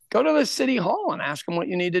in? Go to the city hall and ask them what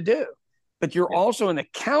you need to do. But you're also in the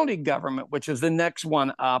county government, which is the next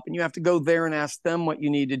one up, and you have to go there and ask them what you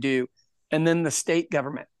need to do. And then the state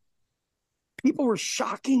government. People were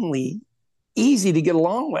shockingly easy to get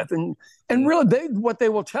along with. And really, what they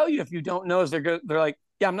will tell you if you don't know is they're like,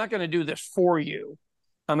 yeah, I'm not going to do this for you.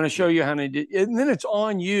 I'm going to show you how to do it. And then it's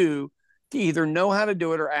on you to either know how to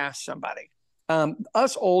do it or ask somebody.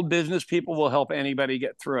 Us old business people will help anybody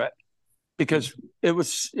get through it because it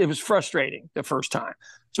was frustrating the first time.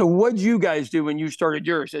 So what did you guys do when you started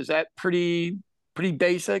yours? Is that pretty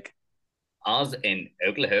basic? Ours in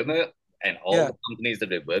Oklahoma, and all Yeah. the companies that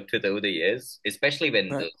we've worked with over the years, especially when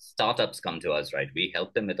Right. the startups come to us, right? We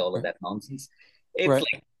help them with all of Right. that nonsense. It's Right.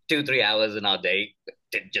 like 2, 3 hours in our day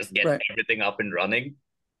to just get Right. everything up and running.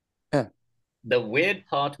 Yeah. The weird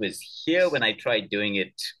part was here when I tried doing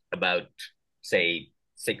it about, say,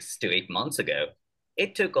 6 to 8 months ago.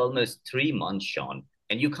 It took almost 3 months, Sean,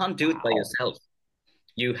 and you can't do it by Wow. yourself.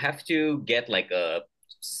 You have to get like a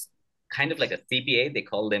kind of like a CPA. They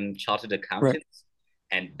call them chartered Right. accountants.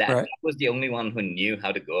 And that Right. was the only one who knew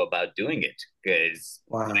how to go about doing it. Because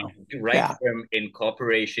Wow. right Yeah. from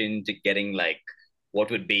incorporation to getting like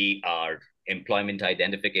what would be our employment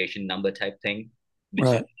identification number type thing, which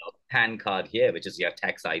is Right. a PAN card here, which is your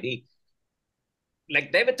tax ID.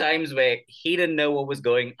 Like there were times where he didn't know what was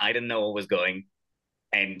going, I didn't know what was going,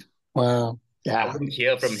 and Wow. I Yeah. wouldn't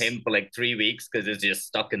hear from him for like 3 weeks because it's just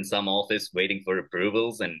stuck in some office waiting for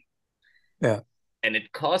approvals, Yeah. and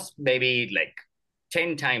it cost maybe like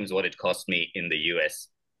 10 times what it cost me in the US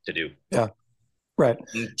to do. Yeah. Right.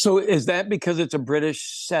 Mm. So is that because it's a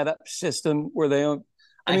British setup system where they own?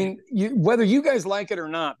 I I mean, whether you guys like it or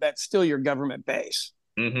not, that's still your government base,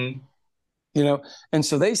 mm-hmm. you know? And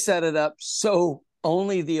so they set it up so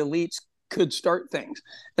only the elites could start things.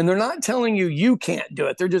 And they're not telling you you can't do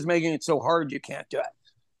it. They're just making it so hard you can't do it.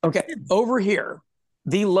 Okay. Over here,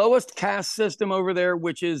 the lowest caste system over there,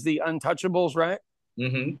 which is the untouchables, right?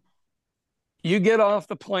 Mm-hmm. You get off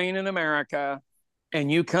the plane in America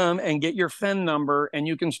and you come and get your FIN number and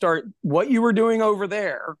you can start what you were doing over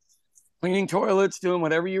there, cleaning toilets, doing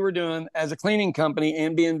whatever you were doing as a cleaning company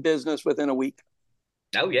and be in business within a week.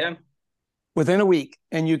 Oh yeah. Within a week,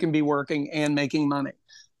 and you can be working and making money.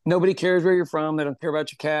 Nobody cares where you're from. They don't care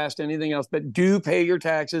about your caste, anything else, but do pay your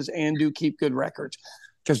taxes and do keep good records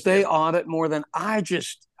because they Yep. audit more than I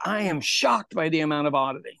am shocked by the amount of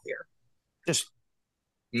auditing here. Just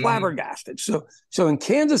Mm-hmm. flabbergasted. So in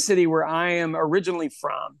Kansas City, where I am originally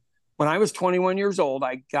from, when I was 21 years old,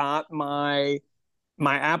 I got my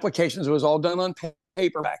applications. It was all done on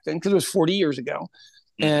paper back then because it was 40 years ago,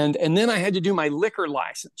 Mm-hmm. and then I had to do my liquor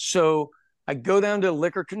license. So I go down to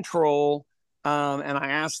liquor control. And I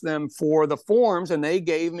asked them for the forms, and they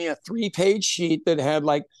gave me a 3-page sheet that had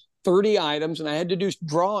like 30 items, and I had to do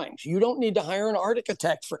drawings. You don't need to hire an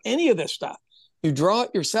architect for any of this stuff. You draw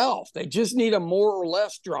it yourself. They just need a more or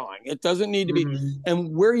less drawing. It doesn't need to be. Mm-hmm.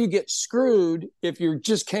 And where you get screwed if you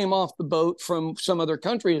just came off the boat from some other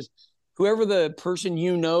country is whoever the person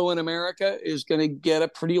you know in America is going to get a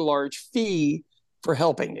pretty large fee for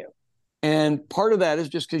helping you. And part of that is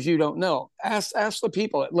just because you don't know. Ask the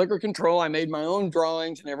people at Liquor Control. I made my own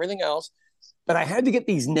drawings and everything else, but I had to get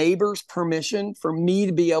these neighbors' permission for me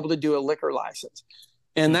to be able to do a liquor license.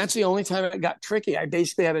 And that's the only time it got tricky. I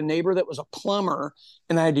basically had a neighbor that was a plumber,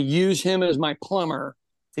 and I had to use him as my plumber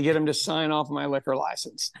to get him to sign off my liquor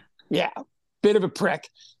license. Yeah, bit of a prick,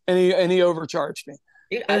 and he overcharged me.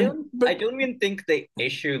 I And don't I but don't even think they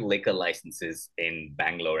issue liquor licenses in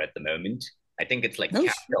Bangalore at the moment. I think it's like no,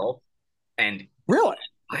 capped off. And really,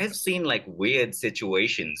 I've seen like weird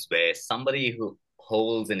situations where somebody who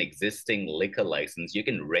holds an existing liquor license, you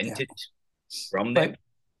can rent yeah, it from them, right.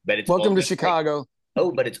 but it's Welcome to almost like, Chicago,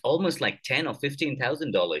 oh, but it's almost like $10,000 or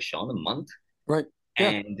 $15,000, Sean, a month. right? Yeah,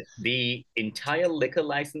 And the entire liquor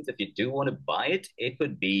license, if you do want to buy it, it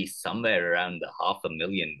would be somewhere around the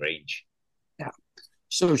 500,000 range. yeah.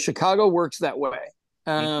 So Chicago works that way.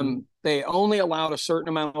 Mm-hmm. They only allowed a certain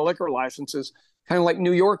amount of liquor licenses, kind of like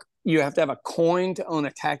New York. You have to have a coin to own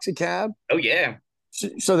a taxi cab. Oh yeah.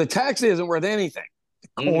 So the taxi isn't worth anything.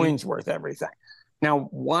 The Mm-hmm. coin's worth everything. Now,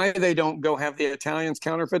 why they don't go have the Italians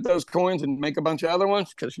counterfeit those coins and make a bunch of other ones?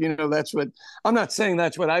 Because that's what I'm not saying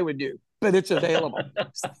that's what I would do, but it's available.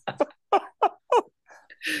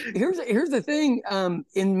 Here's the thing.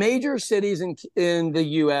 In major cities in the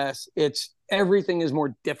U.S., it's everything is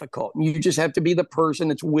more difficult. You just have to be the person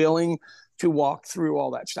that's willing to walk through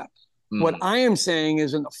all that stuff. What Mm. I am saying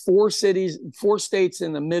is in the 4 states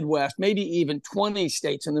in the Midwest, maybe even 20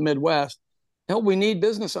 states in the Midwest, hell, we need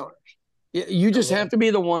business owners. You Oh just yeah. have to be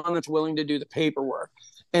the one that's willing to do the paperwork.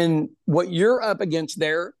 And what you're up against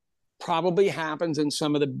there probably happens in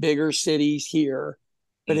some of the bigger cities here.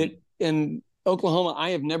 But Mm. in Oklahoma, I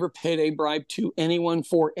have never paid a bribe to anyone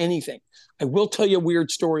for anything. I will tell you a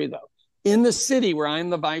weird story though. In the city where I'm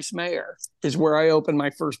the vice mayor is where I opened my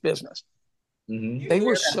first business. Mm-hmm. They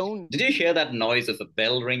were so. Did you hear that noise of a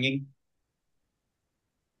bell ringing?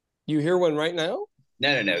 You hear one right now?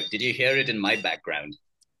 No, no, no. Did you hear it in my background?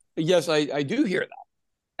 Yes, I do hear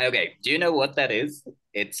that. Okay. Do you know what that is?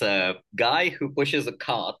 It's a guy who pushes a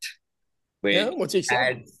cart Yeah, which what's he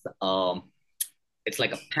selling? adds it's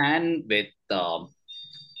like a pan with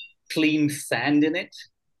clean sand in it.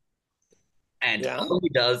 and Yeah. all he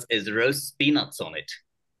does is roast peanuts on it.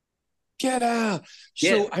 Get out.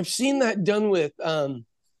 Yeah. So I've seen that done with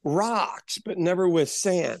rocks, but never with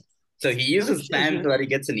sand. So he That's uses just sand so that he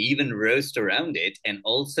gets an even roast around it, and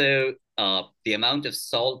also the amount of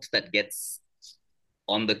salt that gets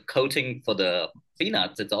on the coating for the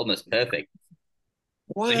peanuts, it's almost perfect.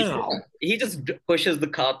 So wow. he just pushes the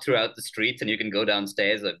cart throughout the streets, and you can go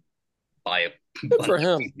downstairs and buy a Good bunch for of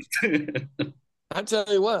him. peanuts. I tell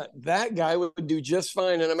you what, that guy would do just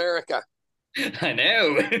fine in America. I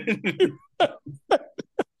know.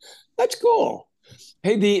 That's cool.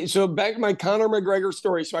 Hey, so back to my Conor McGregor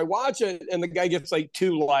story. So I watch it, and the guy gets like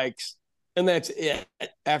 2 likes, and that's it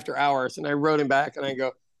after hours. And I wrote him back, and I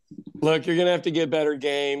go, "Look, you're gonna have to get better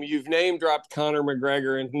game. You've name dropped Conor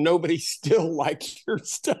McGregor, and nobody still likes your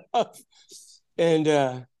stuff." And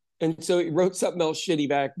so he wrote something else shitty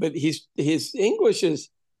back, but his English is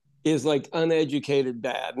like uneducated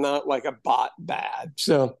bad, not like a bot bad.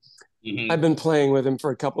 So Mhm. I've been playing with him for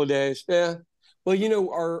a couple of days. Yeah. Well,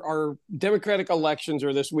 our Democratic elections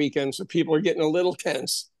are this weekend, so people are getting a little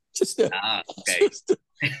tense. Okay. Just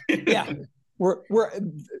yeah. We're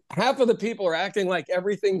half of the people are acting like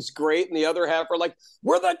everything's great, and the other half are like,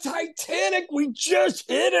 "We're the Titanic. We just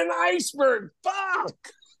hit an iceberg.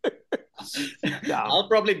 Fuck." Yeah. I'll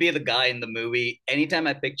probably be the guy in the movie. Anytime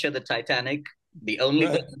I picture the Titanic, the only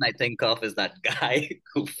Right. person I think of is that guy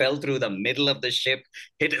who fell through the middle of the ship,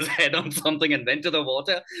 hit his head on something, and went to the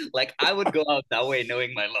water. Like I would go out that way,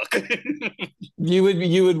 knowing my luck. You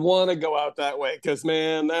would want to go out that way because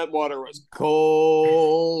man, that water was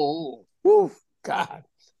cold. Woo, God.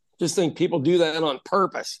 Just think people do that on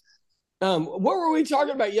purpose. What were we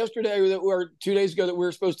talking about yesterday or 2 days ago that we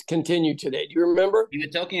were supposed to continue today? Do you remember? We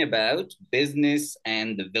were talking about business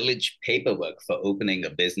and the village paperwork for opening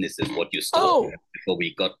a business is what you still Oh, have before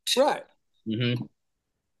we got. right. Mhm.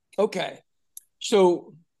 Okay.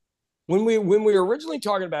 So when we were originally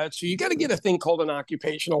talking about it, so you got to get a thing called an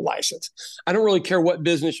occupational license. I don't really care what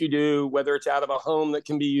business you do, whether it's out of a home that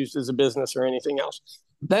can be used as a business or anything else.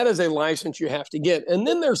 That is a license you have to get. And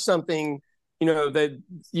then there's something, that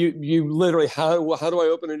you literally how do I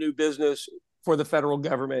open a new business for the federal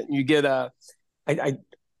government? And you get I'm trying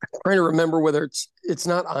to remember whether it's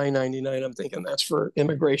not I-99. I'm thinking that's for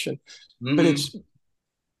immigration, but Mhm. it's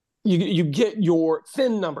you get your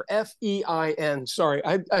FIN number, FEIN. Sorry,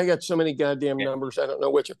 I got so many goddamn Yeah. numbers. I don't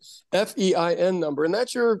know which FEIN number, and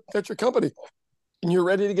that's your company, and you're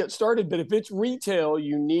ready to get started. But if it's retail,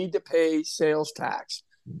 you need to pay sales tax.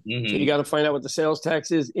 So you Mhm. got to find out what the sales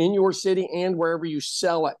tax is in your city and wherever you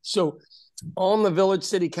sell it. So on the village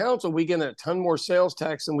city council, we get a ton more sales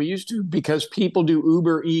tax than we used to because people do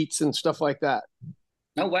Uber Eats and stuff like that.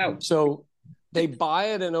 Oh wow. So they buy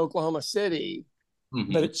it in Oklahoma City, but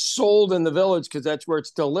Mhm. it's sold in the village because that's where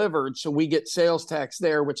it's delivered. So we get sales tax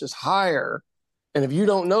there, which is higher. And if you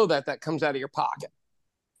don't know that, that comes out of your pocket.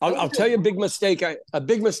 I'll tell you a big mistake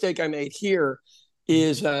I made here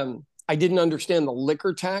is I didn't understand the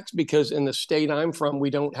liquor tax because in the state I'm from, we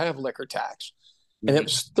don't have liquor tax. And it Mhm.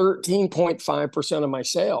 was 13.5% of my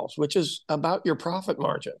sales, which is about your profit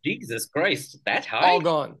margin. Jesus Christ, that high? All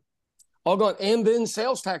gone. All gone. And then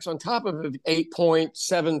sales tax on top of it,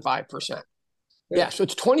 8.75%. Yeah, so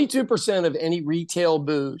it's 22% of any retail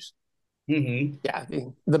booze. Mm-hmm. Yeah,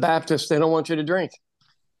 the Baptists, they don't want you to drink.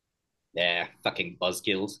 Yeah, fucking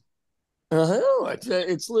buzzkills.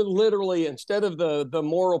 It's literally instead of the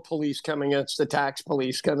moral police coming, it's the tax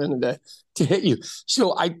police coming to hit you.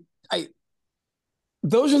 So I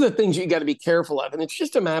those are the things you got to be careful of, and it's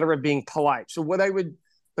just a matter of being polite. So what I would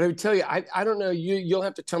tell you, I don't know, you'll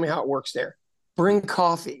have to tell me how it works there. Bring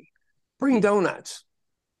coffee, bring donuts.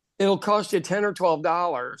 It'll cost you $10 or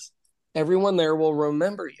 $12. Everyone there will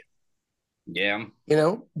remember you. Yeah.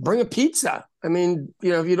 Bring a pizza. I mean,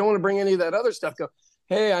 if you don't want to bring any of that other stuff, go,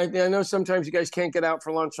 hey, I know sometimes you guys can't get out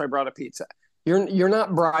for lunch, so I brought a pizza. You're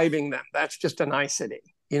not bribing them. That's just a nicety.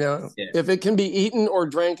 Yeah. If it can be eaten or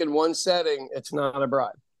drank in one setting, it's not a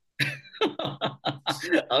bribe.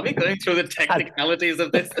 Are we going through the technicalities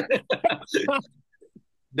of this?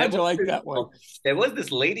 there How'd you was like this, that one? there was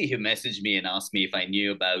this lady who messaged me and asked me if I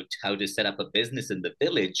knew about how to set up a business in the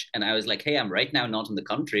village. And I was like, hey, I'm right now not in the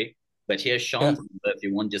country, but here's Yeah. Sean's number. If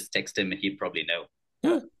you want, just text him. He'd probably know.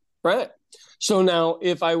 Yeah. Right. So now,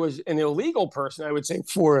 if I was an illegal person, I would say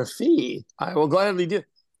for a fee, I will gladly do.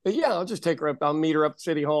 But yeah, I'll just take her up. I'll meet her up at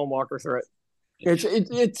City Hall and walk her through it.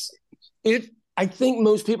 It's. I think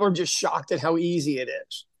most people are just shocked at how easy it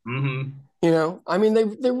is. Mm-hmm. I mean,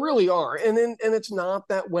 they really are, and it's not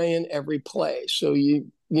that way in every place. So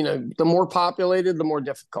the more populated, the more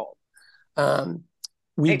difficult.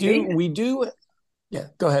 We Hey, do. Yeah.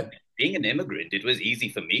 Go ahead. being an immigrant, it was easy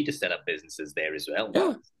for me to set up businesses there as well.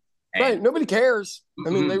 Yeah. And Right. Nobody cares. I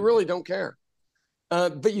mean, they mhm. really don't care.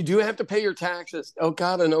 But you do have to pay your taxes. Oh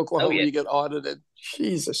God, in Oh Oklahoma, yeah, you get audited.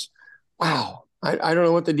 Jesus. Wow. I don't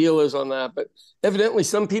know what the deal is on that, but evidently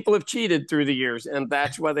some people have cheated through the years, and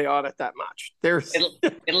that's why they audit that much. There's it'll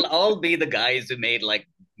it'll all be the guys who made like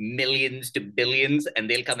millions to billions, and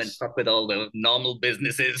they'll come and fuck with all the normal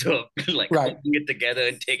businesses who are like right. holding it together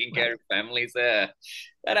and taking Right. care of families. That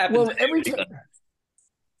happens Well, in every country.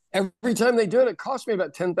 every time they do it, it costs me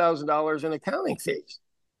about $10,000 in accounting fees.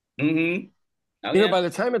 Mm-hmm. Oh yeah. By the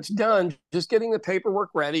time it's done, just getting the paperwork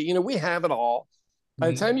ready, we have it all. By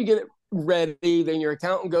the Mm-hmm. time you get it ready, then your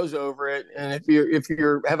accountant goes over it. And if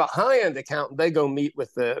you have a high-end accountant, they go meet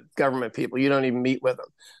with the government people. You don't even meet with them.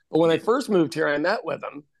 But when I first moved here, I met with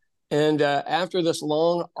them. And after this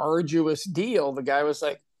long, arduous deal, the guy was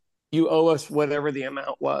like, "You owe us whatever the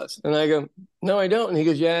amount was." And I go, "No, I don't." And he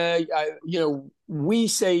goes, "Yeah, we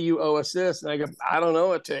say you owe us this." And I go, "I don't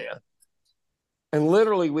owe it to you." And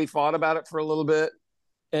literally, we fought about it for a little bit.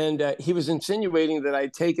 And he was insinuating that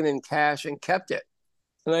I'd taken in cash and kept it.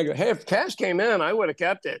 And I go, "Hey, if cash came in, I would have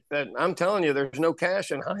kept it. But I'm telling you, there's no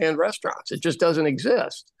cash in high-end restaurants. It just doesn't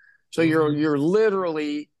exist. So you're Mm-hmm. you're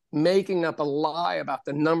literally making up a lie about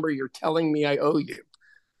the number you're telling me I owe you."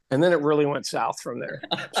 And then it really went south from there.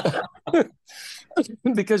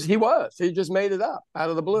 Because he just made it up out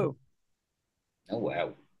of the blue. Oh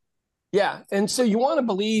wow. Yeah. And so you want to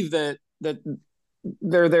believe that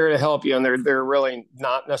they're there to help you, and they're really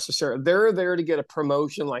not necessarily. They're there to get a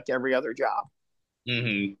promotion like every other job.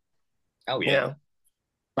 Mm-hmm. Oh You yeah. know,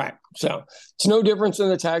 right. So it's no difference than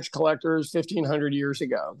the tax collectors 1,500 years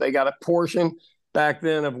ago. They got a portion back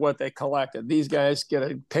then of what they collected. These guys get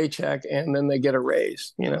a paycheck and then they get a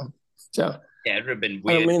raise. So Yeah, it would have been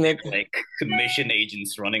I don't weird, mean that. like commission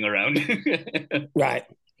agents running around. Right.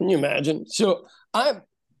 Can you imagine? So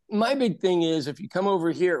my big thing is, if you come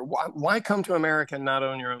over here, why come to America and not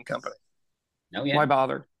own your own company? Oh Why yeah.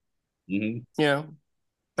 bother? Mm-hmm. You know,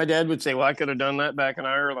 my dad would say, "Well, I could have done that back in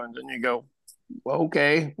Ireland." And you go, "Well,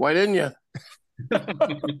 okay, why didn't you?"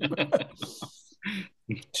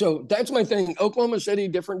 So that's my thing. Oklahoma City,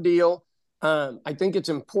 different deal. I think it's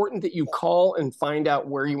important that you call and find out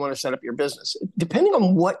where you want to set up your business, depending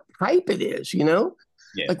on what type it is.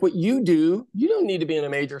 Yeah, Like what you do, you don't need to be in a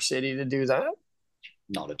major city to do that.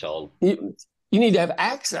 not at all. You need to have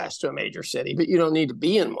access to a major city, but you don't need to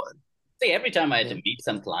be in one. See, every time I had Yeah. to meet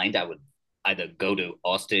some client, I would either go to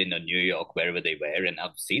Austin or New York, wherever they were, and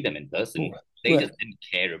I'd see them in person. They Right. just didn't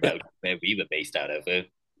care Yeah. about where we were based out of.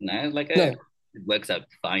 No, No. it works out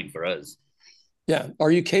fine for us. Yeah.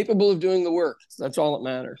 Are you capable of doing the work? That's all that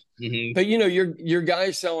matters. Mm-hmm. But your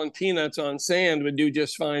guy selling peanuts on sand would do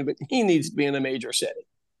just fine, but he needs to be in a major city.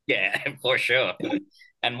 Yeah, for sure.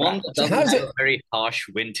 And one Right. that So doesn't how's have it? a very harsh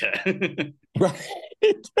winter.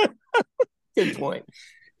 Right. Good point.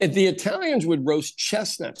 And the Italians would roast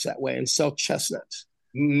chestnuts that way and sell chestnuts.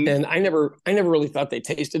 Mhm. And I never really thought they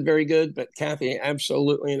tasted very good, but Kathy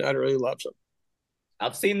absolutely and utterly loves them.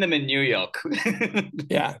 I've seen them in New York.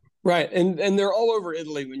 Yeah, right. And they're all over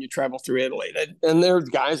Italy when you travel through Italy. And they're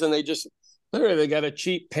guys, and they just literally they got a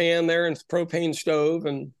cheap pan there and propane stove,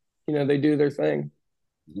 and they do their thing.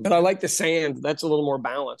 But I like the sand. That's a little more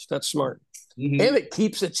balanced. That's smart. Mhm. And it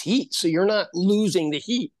keeps its heat, so you're not losing the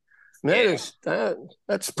heat. And Yeah.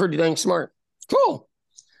 that's pretty dang smart. Cool.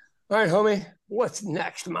 All right, homie. What's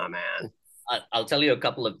next, my man? I'll tell you a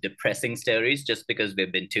couple of depressing stories just because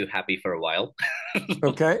we've been too happy for a while.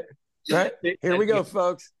 Okay. Right. Here we go, the,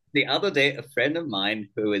 folks. the other day, a friend of mine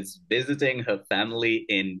who is visiting her family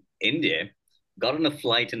in India got on a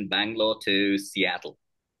flight in Bangalore to Seattle,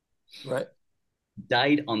 Right.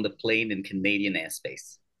 died on the plane in Canadian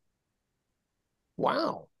airspace.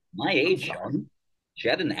 Wow. My I'm age, sorry. Sean. She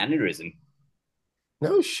had an aneurysm.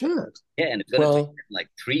 No shit. Yeah, and it's going to take Well, like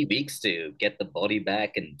 3 weeks to get the body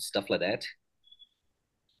back and stuff like that.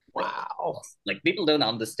 wow. Like people don't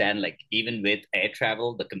understand, like even with air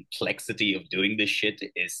travel, the complexity of doing this shit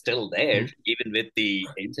is still there, even with the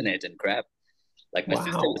internet and crap. Like my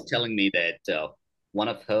sister Wow. was telling me that one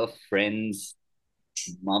of her friends'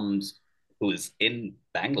 mums who's in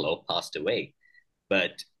Bangalore passed away,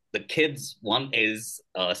 but the kids, one is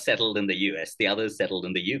settled in the US, the other is settled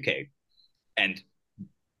in the UK, and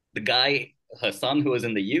the guy, her son who was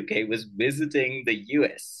in the UK, was visiting the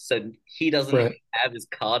US. So he doesn't even Right. have his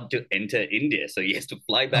card to enter India. So he has to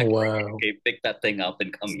fly Oh, back to the wow. UK, pick that thing up,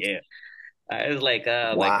 and come here. I was like,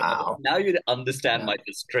 oh my God. Wow. Now you understand Yeah. my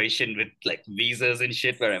frustration with like visas and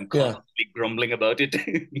shit where I'm Yeah. constantly grumbling about it.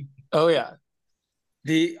 Oh, yeah.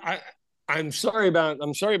 The I I'm sorry about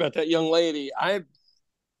that young lady.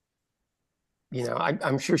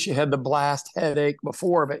 I'm sure she had the blast headache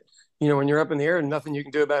before, but when you're up in the air, nothing you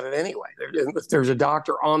can do about it anyway. If there's a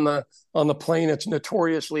doctor on the plane, it's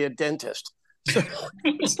notoriously a dentist, so,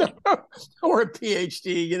 or a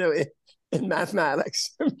PhD, in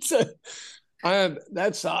mathematics. So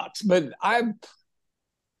that sucks. But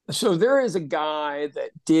so there is a guy that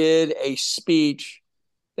did a speech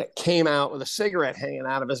that came out with a cigarette hanging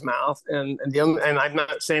out of his mouth, and I'm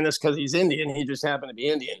not saying this because he's Indian. He just happened to be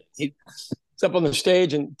Indian. He's up on the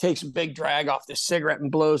stage and takes a big drag off this cigarette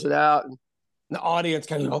and blows it out, and the audience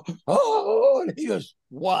kind of go, oh, and he goes,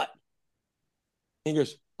 what? He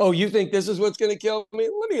goes, oh, you think this is what's going to kill me?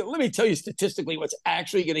 Let me tell you statistically what's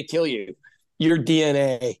actually going to kill you: your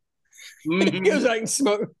DNA. He goes, I can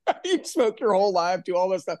smoke. You can smoke your whole life, do all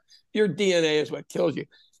this stuff. Your DNA is what kills you.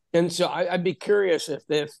 And so I'd be curious if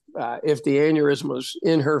the aneurysm was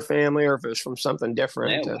in her family or if it was from something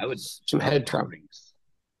different. Yeah, some head trauma.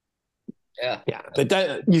 Yeah.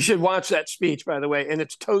 But you should watch that speech, by the way. And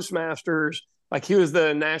it's Toastmasters. Like, he was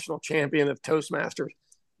the national champion of Toastmasters,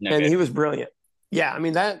 and he was brilliant. Yeah, I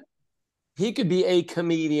mean, he could be a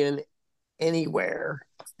comedian anywhere,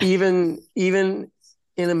 even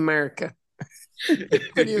in America.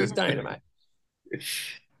 But he was dynamite.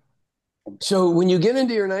 So when you get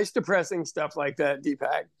into your nice depressing stuff like that,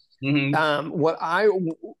 Deepak, what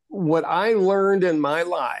I learned in my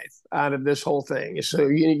life out of this whole thing is, so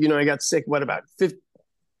I got sick about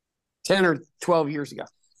 10 or 12 years ago.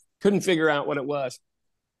 Couldn't figure out what it was,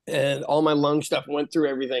 and all my lung stuff went through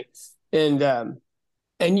everything, and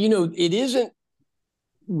it isn't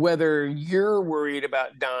whether you're worried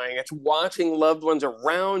about dying, it's watching loved ones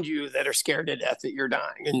around you that are scared to death that you're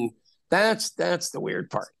dying, and that's the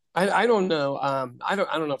weird part. I don't know. I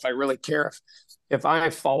don't know if I really care if I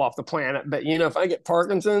fall off the planet, but if I get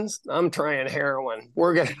Parkinson's, I'm trying heroin.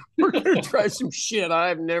 We're gonna try some shit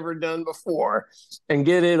I've never done before and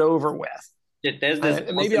get it over with. There's this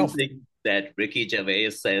thing that Ricky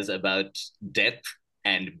Gervais says about death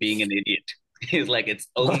and being an idiot. He's like, it's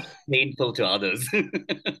only painful to others.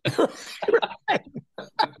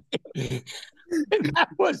 That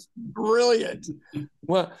was brilliant.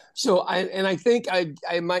 Well, so I think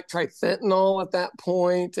I might try fentanyl at that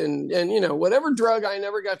point, and whatever drug I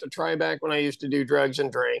never got to try back when I used to do drugs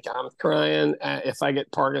and drink. I'm trying if I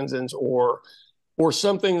get Parkinson's or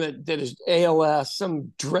something that is ALS,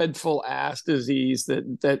 some dreadful ass disease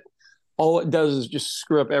that all it does is just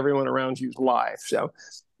screw up everyone around you's life. So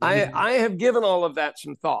I have given all of that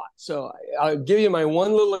some thought. So I'll give you my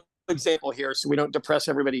one little example here so we don't depress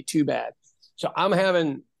everybody too bad. So I'm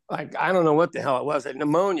having, like, I don't know what the hell it was,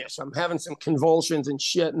 pneumonia. So I'm having some convulsions and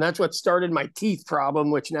shit. And that's what started my teeth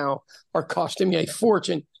problem, which now are costing me a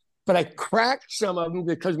fortune. But I cracked some of them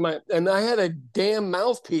because I had a damn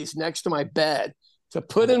mouthpiece next to my bed to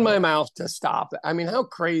put in my mouth to stop it. I mean, how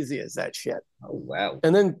crazy is that shit? Oh, wow.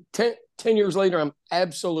 And then 10 years later, I'm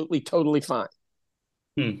absolutely, totally fine.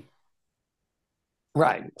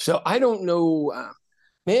 Right. So I don't know,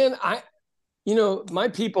 man, my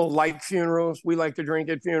people like funerals. We like to drink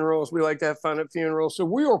at funerals. We like to have fun at funerals. So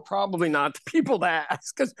we are probably not the people to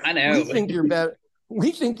ask, because we think you're better.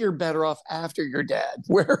 We think you're better off after you're dead,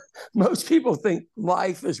 where most people think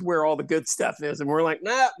life is where all the good stuff is. And we're like,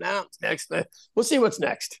 no, next. We'll see what's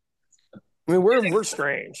next. I mean, we're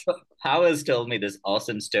strange. Powers told me this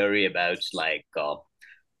awesome story about, like,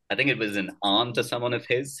 I think it was an aunt or someone of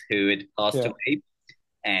his who had passed away.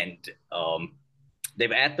 And they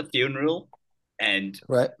were at the funeral, and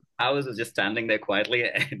Powers was just standing there quietly.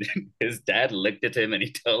 And his dad looked at him and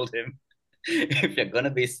he told him, if you're going to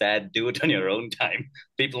be sad, do it on your own time.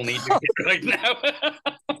 People need you here right now.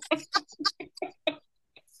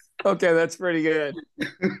 Okay, that's pretty good.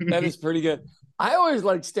 That is pretty good. I always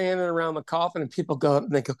like standing around the coffin and people go up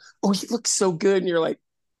and they go, oh, he looks so good. And you're like,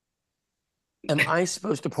 am I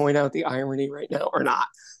supposed to point out the irony right now or not?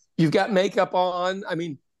 You've got makeup on. I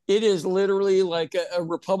mean, it is literally like a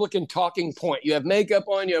Republican talking point. You have makeup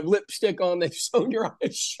on, you have lipstick on, they've sewn your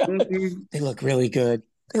eyes shut. They look really good.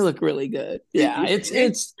 Yeah,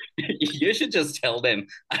 it's. You should just tell them,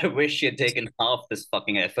 I wish you'd taken half this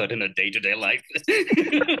fucking effort in a day-to-day life.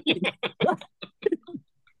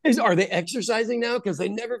 Are they exercising now? Because they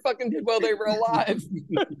never fucking did while they were alive.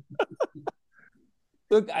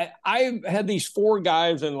 Look, I had these 4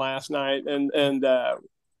 guys in last night, and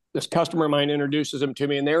this customer of mine introduces them to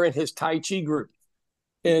me, and they're in his Tai Chi group.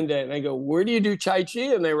 And I go, where do you do Tai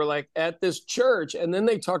Chi? And they were like, at this church. And then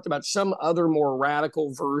they talked about some other more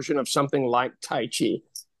radical version of something like Tai Chi.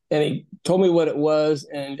 And he told me what it was.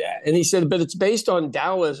 And he said, but it's based on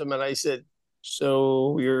Taoism. And I said,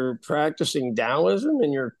 so you're practicing Taoism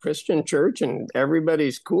in your Christian church and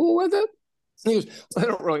everybody's cool with it? He goes, well, I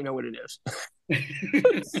don't really know what it is.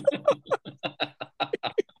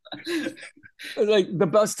 It's like the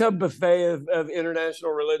bus tub buffet of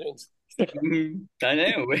international religions. I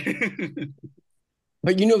know.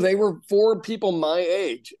 But you know, they were for people my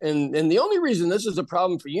age. And the only reason this is a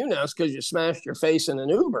problem for you now is because you smashed your face in an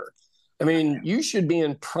Uber. I mean, you should be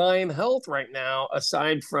in prime health right now,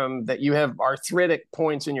 aside from that you have arthritic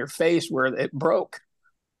points in your face where it broke.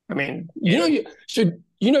 I mean, Yeah.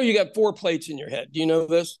 you got 4 plates in your head. Do you know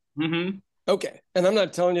this? Mm-hmm. Okay. And I'm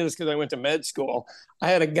not telling you this because I went to med school. I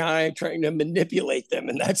had a guy trying to manipulate them,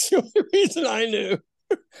 and that's the only reason I knew.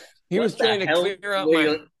 He was What the trying to hell clear out were my.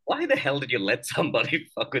 you? Why the hell did you let somebody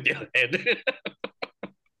fuck with your head?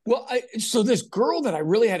 Well, so this girl that I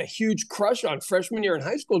really had a huge crush on freshman year in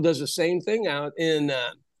high school does the same thing out in,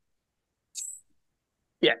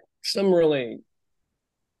 some really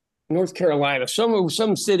North Carolina,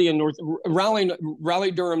 some city in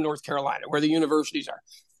Raleigh, Durham, North Carolina, where the universities are.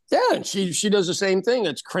 Yeah, and she does the same thing.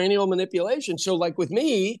 It's cranial manipulation. So, like with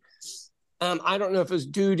me, I don't know if it's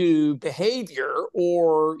due to behavior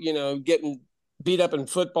or getting beat up in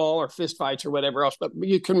football or fist fights or whatever else, but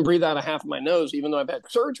you couldn't breathe out of half of my nose, even though I've had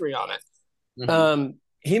surgery on it. Mm-hmm.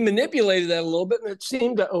 He manipulated that a little bit, and it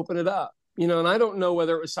seemed to open it up. And I don't know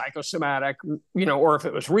whether it was psychosomatic, or if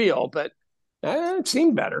it was real, but it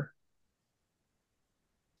seemed better.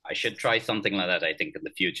 I should try something like that, I think, in the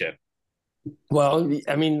future. Well,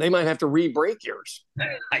 I mean, they might have to re-break yours.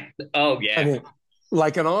 Oh, I yeah. mean,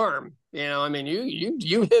 like an arm. I mean,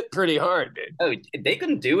 you hit pretty hard, dude. Oh, they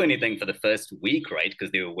couldn't do anything for the first week, right?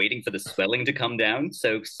 Because they were waiting for the swelling to come down.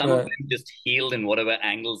 So some of Right. them just healed in whatever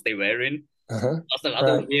angles they were in. Uh-huh. Plus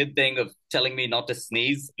another Right. weird thing of telling me not to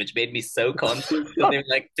sneeze, which made me so conscious because they were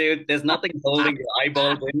like, dude, there's nothing holding your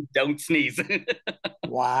eyeballs in. Don't sneeze.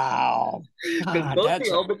 Wow. Because God, both that's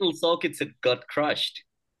the orbital sockets had got crushed.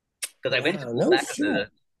 Because I went to wow. the No back of shit. the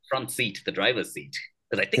front seat, the driver's seat.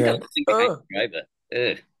 Because I think I Yeah. was sitting behind the driver.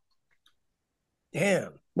 Ugh.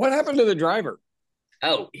 Damn. What happened to the driver?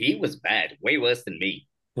 Oh, he was bad, way worse than me.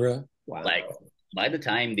 Really? Like, Wow. by the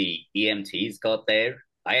time the EMTs got there,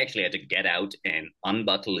 I actually had to get out and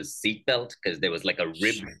unbuckle his seatbelt because there was like a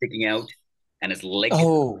rib sticking out and his leg had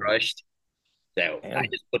Oh, crushed. So I damn.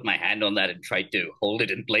 just put my hand on that and tried to hold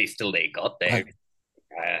it in place till they got there.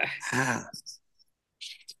 Right. Uh, Ah.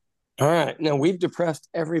 All right. Now we've depressed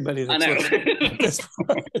everybody I that's know. listening at this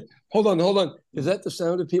point. Hold on. Is that the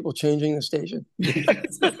sound of people changing the station?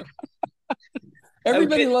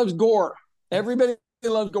 Everybody Okay. loves gore. Everybody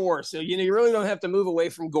loves gore. So you really don't have to move away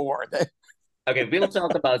from gore. Okay, we'll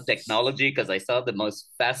talk about technology because I saw the most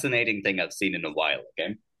fascinating thing I've seen in a while.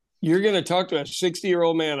 Okay. You're going to talk to a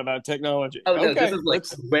 60-year-old man about technology. Oh no, this Okay, is like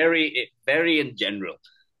let's. very in general.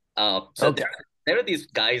 So Okay. there are these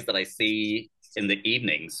guys that I see in the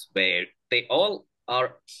evenings where they all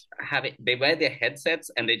are they wear their headsets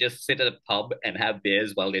and they just sit at a pub and have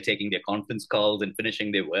beers while they're taking their conference calls and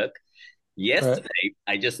finishing their work. Right. Yesterday,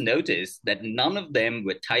 I just noticed that none of them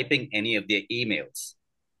were typing any of their emails.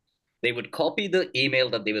 They would copy the email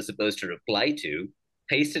that they were supposed to reply to,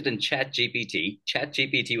 paste it in Chat GPT. Chat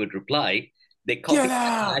GPT would reply. They copy Get it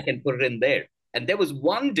out. back and put it in there. And there was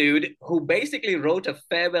one dude who basically wrote a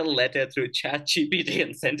farewell letter through Chat GPT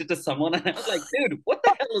and sent it to someone. And I was like, dude, what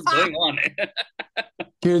the hell is going on?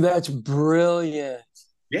 Dude, that's brilliant.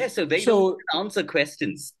 Yeah, so they don't So, answer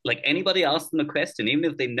questions. Like anybody asks them a question, even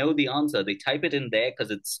if they know the answer, they type it in there because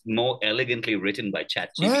it's more elegantly written by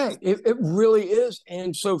ChatGPT. right. It really is.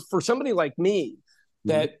 And so for somebody like me,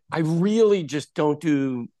 Mm-hmm. that I really just don't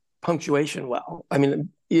do punctuation well. I mean,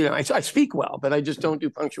 I speak well, but I just don't do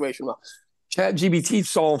punctuation well. Chat GBT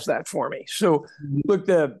solves that for me. So look,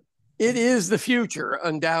 it is the future,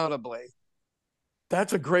 undoubtedly.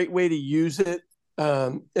 That's a great way to use it.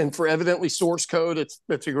 And for evidently source code,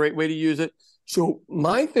 that's a great way to use it. So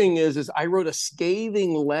my thing is I wrote a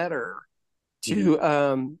scathing letter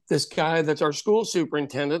to this guy that's our school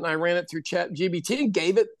superintendent, and I ran it through Chat GBT and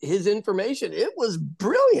gave it his information. It was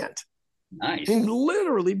brilliant. Nice. I mean,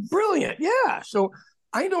 literally brilliant. Yeah. So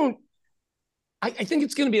I don't. I think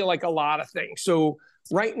it's going to be like a lot of things. So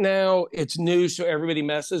right now it's new, so everybody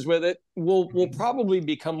messes with it. We'll probably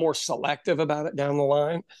become more selective about it down the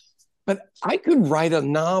line. But I could write a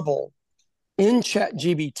novel in Chat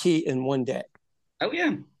GBT in one day. Oh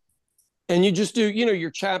yeah. And you just do, your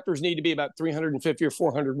chapters need to be about 350 or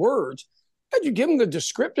 400 words. But you give them the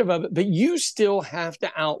descriptive of it, but you still have to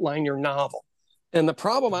outline your novel. And the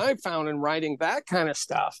problem I found in writing that kind of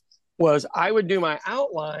stuff was I would do my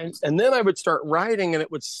outlines and then I would start writing and it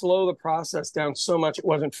would slow the process down so much it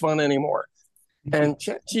wasn't fun anymore. And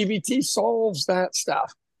ChatGPT solves that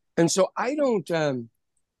stuff. And so I don't,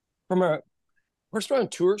 from a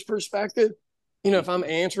restaurateur's perspective, if I'm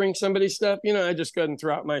answering somebody's stuff, I just go ahead and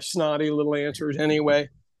throw out my snotty little answers anyway.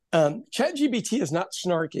 ChatGPT is not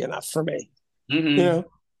snarky enough for me. Mm-hmm.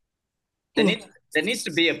 There needs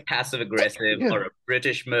to be a passive aggressive or a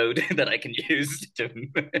British mode that I can use to.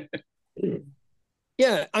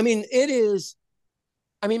 Yeah, I mean, it is.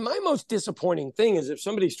 I mean, my most disappointing thing is if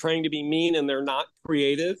somebody's trying to be mean and they're not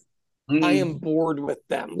creative, I am bored with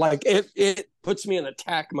them. Like it puts me in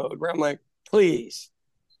attack mode where I'm like, please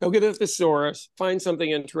go get a thesaurus, find something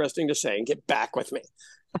interesting to say, and get back with me.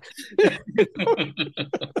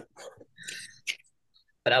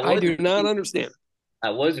 But I do not understand. I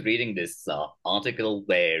was reading this article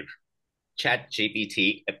where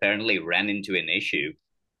ChatGPT apparently ran into an issue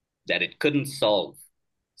that it couldn't solve.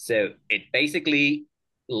 So it basically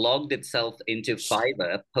logged itself into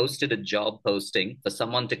Fiverr, posted a job posting for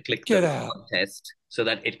someone to click the test so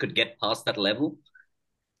that it could get past that level.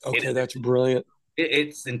 Okay, that's brilliant.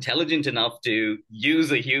 It's intelligent enough to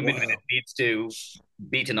use a human when it needs to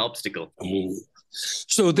beat an obstacle.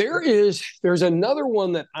 So there's another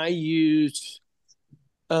one that I use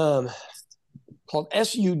called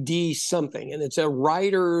SUD something, and it's a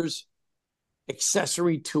writer's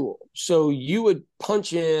accessory tool. So you would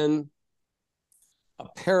punch in a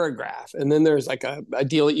paragraph, and then there's like a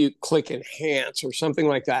deal that you click enhance or something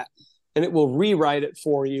like that, and it will rewrite it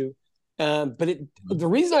for you. But the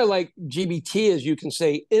reason I like GBT is you can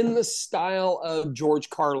say in the style of George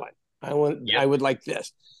Carlin. I would like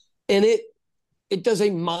this, and it does a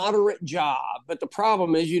moderate job. But the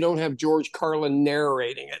problem is you don't have George Carlin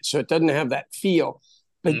narrating it, so it doesn't have that feel.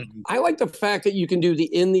 But I like the fact that you can do the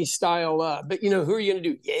in the style of. But who are you going to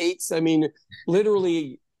do? Yeats? I mean,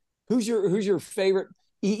 literally, who's your favorite?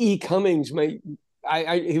 E. Cummings.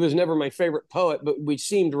 He was never my favorite poet, but we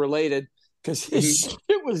seemed related because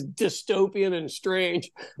it was dystopian and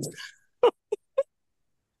strange.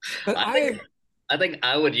 But I think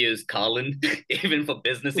I would use Carlin even for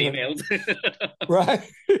business emails. Right.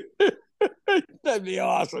 That'd be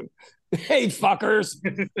awesome. Hey, fuckers.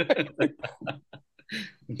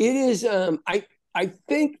 It is, I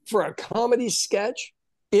think for a comedy sketch,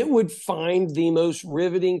 it would find the most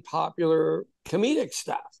riveting, popular comedic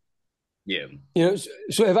stuff. Yeah.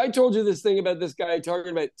 So have I told you this thing about this guy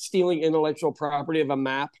talking about stealing intellectual property of a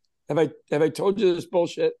map? Have I told you this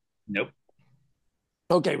bullshit? Nope.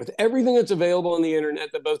 Okay, with everything that's available on the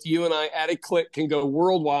internet that both you and I at a click can go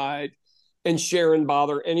worldwide and share and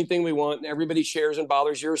bother anything we want, and everybody shares and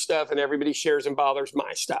bothers your stuff, and everybody shares and bothers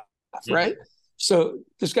my stuff, right? So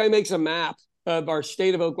this guy makes a map of our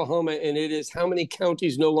state of Oklahoma, and it is how many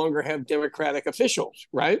counties no longer have Democratic officials,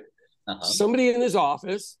 right? Somebody in his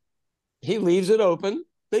office, he leaves it open,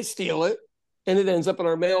 they steal it, and it ends up in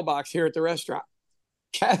our mailbox here at the restaurant.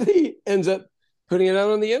 Kathy ends up putting it out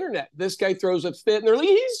on the internet. This guy throws a fit, and they're like,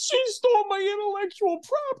 she stole my intellectual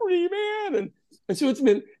property, man. And so it's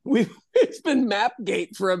been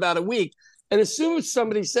Mapgate for about a week. And as soon as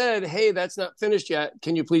somebody said, hey, that's not finished yet,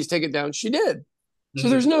 can you please take it down? She did. So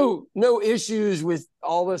there's no issues with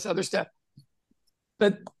all this other stuff.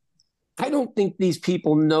 But I don't think these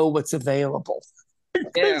people know what's available.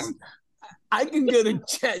 Yeah. I can go to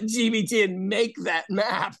ChatGPT and make that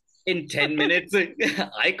map. In 10 minutes,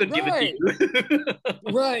 I could give it to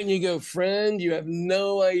you. Right. And you go, friend, you have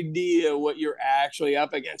no idea what you're actually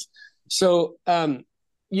up against. So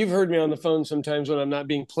you've heard me on the phone sometimes when I'm not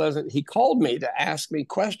being pleasant. He called me to ask me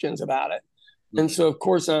questions about it. And so, of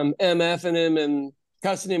course, I'm MFing him and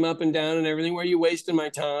cussing him up and down and everything. Why are you wasting my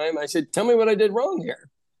time? I said, tell me what I did wrong here.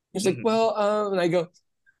 He's like, well, and I go,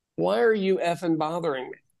 why are you effing bothering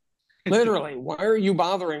me? Literally, why are you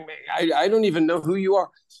bothering me? I don't even know who you are.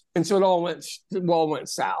 And so it all went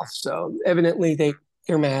south. So evidently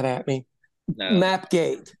they're mad at me. No.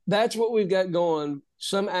 Mapgate. That's what we've got going.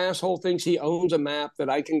 Some asshole thinks he owns a map that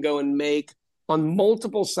I can go and make on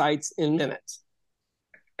multiple sites in minutes.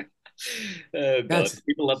 Oh, God.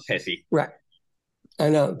 People love petty. Right. I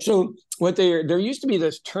know. So there used to be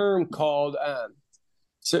this term called,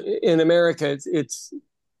 so in America, it's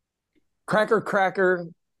cracker,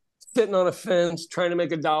 sitting on a fence, trying to make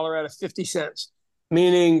 $1 out of 50 cents,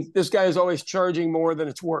 meaning this guy is always charging more than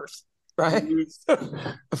it's worth, right?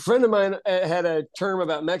 A friend of mine had a term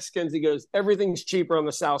about Mexicans. He goes, everything's cheaper on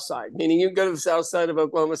the south side, meaning you can go to the south side of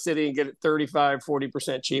Oklahoma City and get it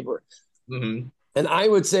 35-40% cheaper. Mm-hmm. And I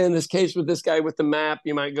would say in this case with this guy with the map,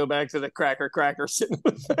 you might go back to the cracker sitting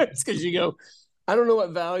on the fence because you go, I don't know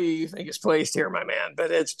what value you think is placed here, my man,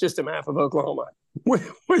 but it's just a map of Oklahoma with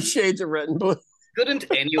shades of red and blue. Couldn't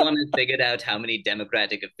anyone have figured out how many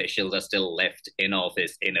Democratic officials are still left in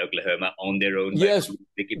office in Oklahoma on their own by Yes,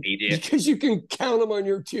 Wikipedia? because you can count them on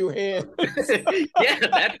your two hands. Yeah,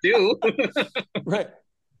 that too. Right.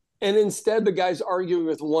 And instead, the guy's arguing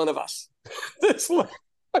with one of us. That's like,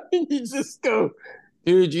 I mean, you just go,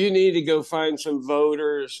 dude, you need to go find some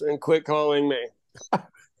voters and quit calling me.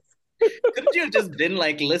 Couldn't you have just been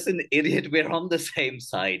like, listen, idiot, we're on the same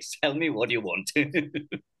side. Tell me what you want.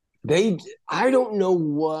 I don't know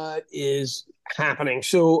what is happening.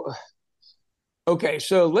 So, okay,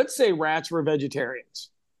 so let's say rats were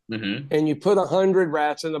vegetarians, and you put 100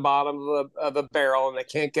 rats in the bottom of a barrel and they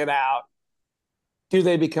can't get out. Do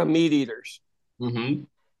they become meat eaters?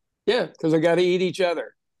 Yeah, because they got to eat each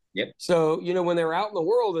other. Yep. So, when they were out in the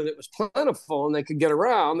world and it was plentiful and they could get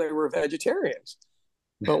around, they were vegetarians.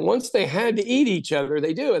 But once they had to eat each other,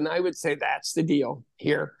 they do. And I would say that's the deal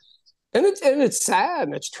here. And it's sad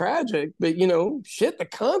and it's tragic, but shit, the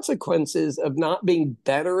consequences of not being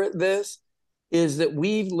better at this is that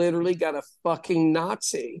we've literally got a fucking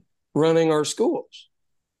Nazi running our schools.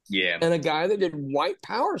 Yeah. And a guy that did white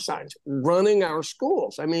power signs running our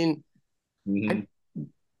schools. I mean, I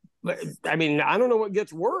don't know what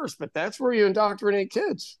gets worse, but that's where you indoctrinate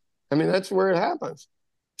kids. I mean, that's where it happens.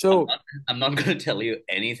 So I'm not going to tell you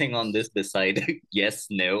anything on this beside yes,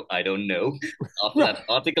 no, I don't know. After that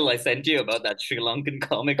article I sent you about that Sri Lankan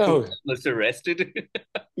comic who was arrested.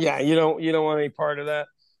 Yeah, you don't want any part of that.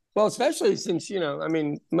 Well, especially since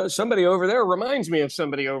somebody over there reminds me of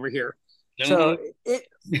somebody over here. So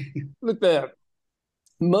look,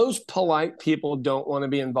 most polite people don't want to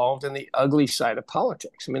be involved in the ugly side of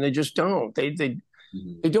politics. I mean, they just don't.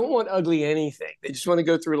 They don't want ugly anything. They just want to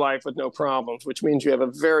go through life with no problems, which means you have a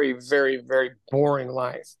very, very, very boring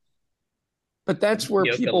life. But that's where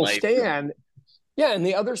people stand. Yeah, and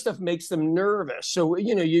the other stuff makes them nervous. So,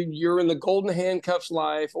 you're in the golden handcuffs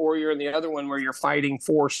life, or you're in the other one where you're fighting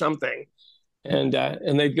for something. And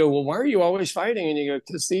they'd go, well, why are you always fighting? And you go,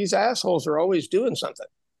 because these assholes are always doing something.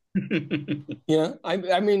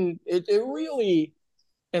 I mean, it really,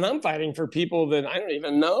 and I'm fighting for people that I don't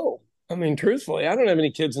even know. I mean, truthfully, I don't have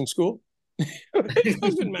any kids in school. It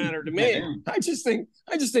doesn't matter to me. I just think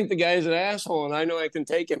the guy is an asshole, and I know I can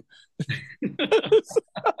take him.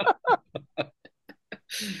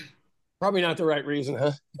 Probably not the right reason,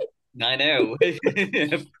 huh? I know.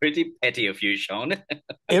 Pretty petty of you, Sean.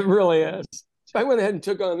 It really is. I went ahead and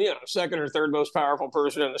took on, second or third most powerful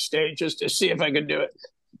person on the stage just to see if I could do it.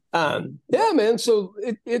 Yeah, man. So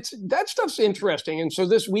it's that stuff's interesting, and so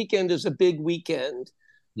this weekend is a big weekend.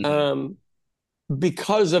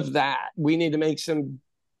 Because of that, we need to make some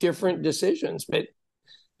different decisions. But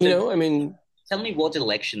I mean, tell me what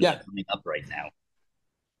elections are coming up right now.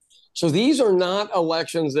 So these are not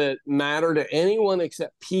elections that matter to anyone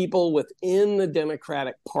except people within the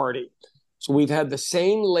Democratic Party. So we've had the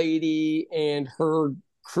same lady and her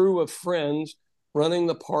crew of friends running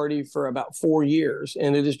the party for about 4 years,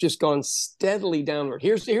 and it has just gone steadily downward.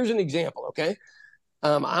 Here's an example, okay?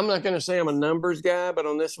 I'm not going to say I'm a numbers guy, but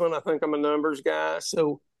on this one, I think I'm a numbers guy.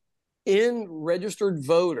 So in registered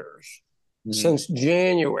voters since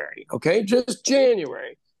January, okay, just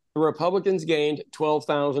January, the Republicans gained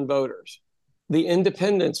 12,000 voters. The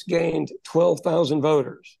independents gained 12,000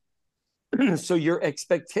 voters. So your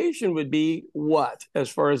expectation would be what, as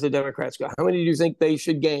far as the Democrats go? How many do you think they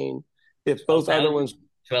should gain if both other ones?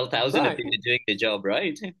 12,000 if they're doing the job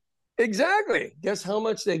right. Exactly. Guess how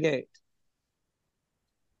much they gained?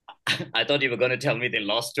 I thought you were going to tell me they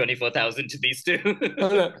lost 24,000 to these two.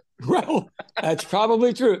 No. Well, that's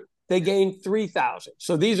probably true. They gained 3,000.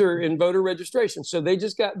 So these are in voter registration. So they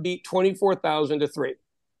just got beat 24,000 to 3.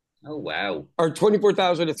 Oh, wow. Or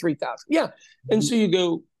 24,000 to 3,000. Yeah. And so you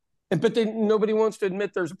go, but then nobody wants to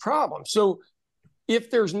admit there's a problem. So if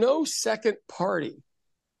there's no second party,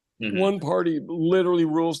 one party literally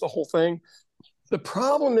rules the whole thing. The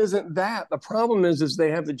problem isn't that. The problem is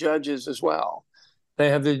they have the judges as well. They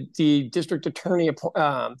have the district attorney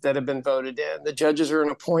that have been voted in. The judges are an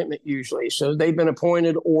appointment usually. So they've been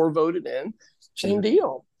appointed or voted in. Same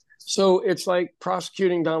deal. So it's like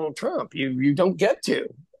prosecuting Donald Trump. You don't get to.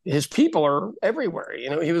 His people are everywhere.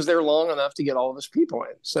 He was there long enough to get all of his people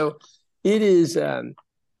in. So it is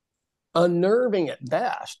unnerving at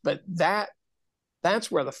best. But that's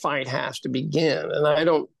where the fight has to begin. And I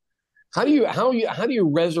don't. How do you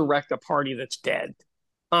resurrect a party that's dead?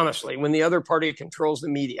 Honestly, when the other party controls the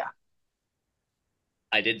media.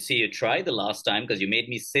 I did see you try the last time because you made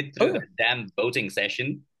me sit through the damn voting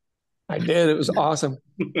session. I did. It was awesome.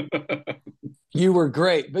 You were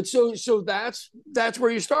great. But so that's where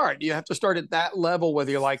you start. You have to start at that level,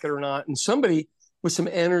 whether you like it or not. And somebody with some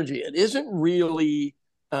energy. It isn't really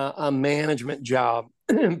a management job.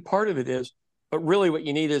 Part of it is, but really what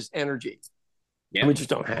you need is energy. And Yeah. we just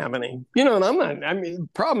don't have any, and I mean, the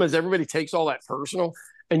problem is everybody takes all that personal.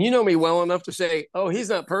 And you know me well enough to say, oh, he's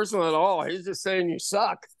not personal at all. He's just saying you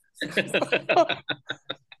suck.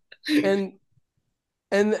 and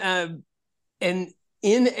and and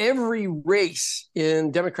in every race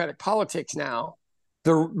in Democratic politics now,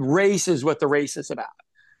 the race is what the race is about.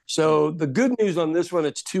 So the good news on this one,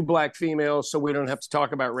 it's two black females, so we don't have to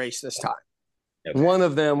talk about race this time. Okay. One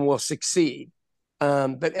of them will succeed.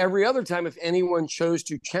 But every other time, if anyone chose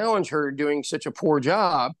to challenge her doing such a poor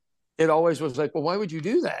job, it always was like, well, why would you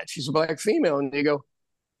do that? She's a black female. And you go,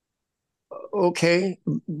 okay,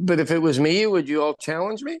 but if it was me, would you all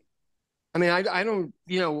challenge me? I mean, I don't,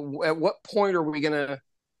 at what point are we going to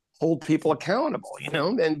hold people accountable,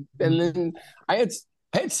 And then I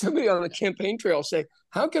had somebody on the campaign trail say,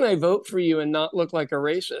 how can I vote for you and not look like a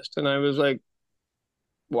racist? And I was like,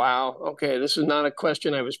 wow, okay, this is not a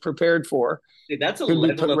question I was prepared for. That's a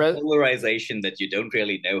level of polarization that you don't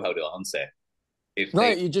really know how to answer.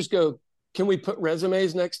 Right, you just go, can we put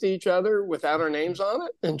resumes next to each other without our names on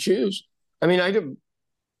it and choose? I mean,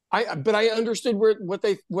 but I understood what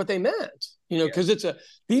they meant, because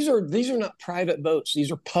these are not private votes;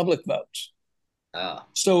 these are public votes.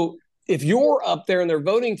 So if you're up there and they're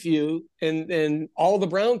voting for you, and all the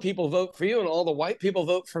brown people vote for you and all the white people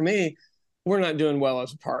vote for me, we're not doing well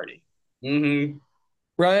as a party,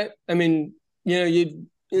 right? I mean,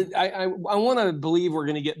 I want to believe we're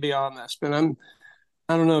going to get beyond this, but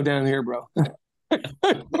I don't know down here, bro.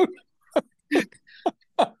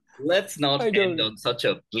 Let's not end on such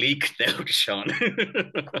a bleak note, Sean.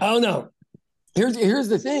 Oh no. Here's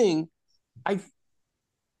the thing.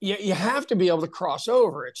 You have to be able to cross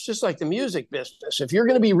over. It's just like the music business. If you're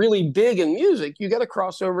going to be really big in music, you got to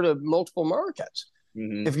cross over to multiple markets.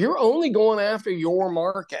 If you're only going after your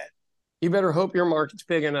market, you better hope your market's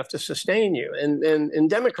big enough to sustain you. And in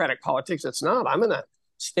Democratic politics, it's not. I'm in a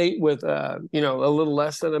state with a little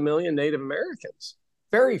less than 1 million Native Americans.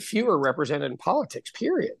 Very few are represented in politics,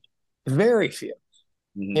 period. Very few.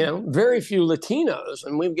 Very few Latinos,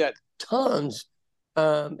 and we've got tons.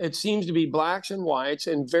 It seems to be blacks and whites,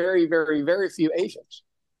 and very, very, very few Asians.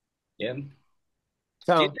 Yeah.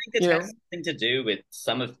 So, do you think it has something to do with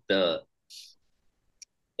some of the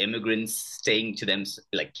immigrants staying to them,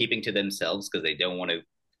 like keeping to themselves because they don't want to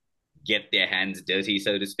get their hands dirty,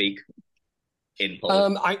 so to speak, in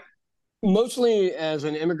politics? Mostly as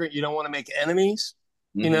an immigrant, you don't want to make enemies.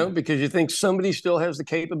 Because you think somebody still has the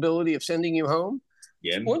capability of sending you home.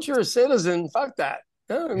 Yeah. Once you're a citizen, fuck that.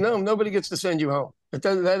 No, nobody gets to send you home.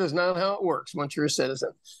 That is not how it works once you're a citizen.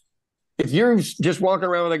 If you're just walking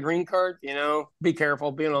around with a green card, be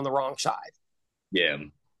careful being on the wrong side. Yeah.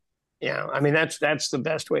 Yeah. I mean, that's the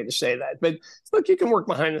best way to say that. But look, you can work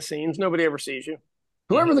behind the scenes. Nobody ever sees you.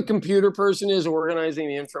 Whoever the computer person is organizing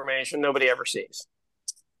the information, nobody ever sees.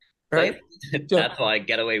 Right? That's why I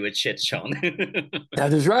get away with shit, Sean.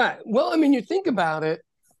 That is right. Well, I mean, you think about it.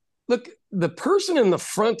 Look, the person in the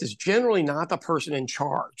front is generally not the person in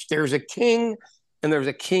charge. There's a king and there's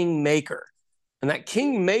a king maker. And that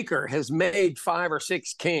king maker has made 5 or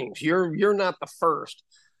 6 kings. You're not the first.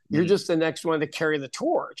 You're just the next one to carry the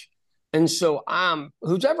torch. And so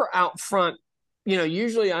who's ever out front,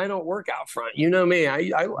 usually I don't work out front. You know me.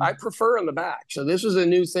 I prefer in the back. So this is a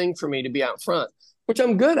new thing for me to be out front, which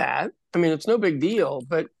I'm good at. I mean, it's no big deal,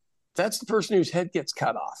 but that's the person whose head gets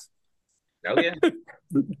cut off. Oh, yeah.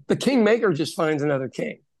 The kingmaker just finds another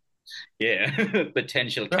king. Yeah.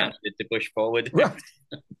 Potential candidate to push forward. Right.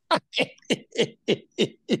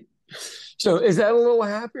 So is that a little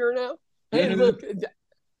happier now? Hey, look,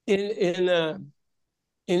 in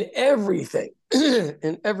everything,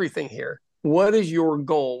 in everything here, what is your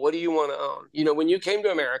goal? What do you want to own? When you came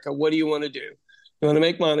to America, what do you want to do? You want to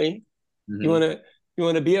make money? You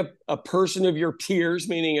want to be a person of your peers,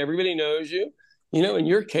 meaning everybody knows you. In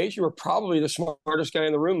your case, you were probably the smartest guy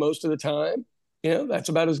in the room most of the time. That's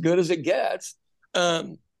about as good as it gets.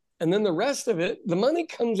 And then the rest of it, the money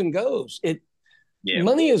comes and goes.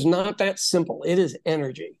 Money is not that simple. It is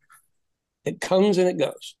energy. It comes and it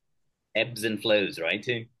goes. Ebbs and flows, right?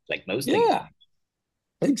 Like most things. Yeah,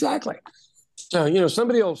 exactly. So,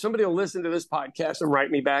 somebody will listen to this podcast and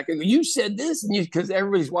write me back and go, you said this, and because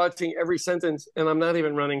everybody's watching every sentence, and I'm not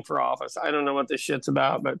even running for office. I don't know what this shit's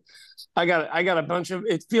about, but I got a bunch of,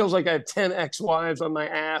 it feels like I have 10 ex-wives on my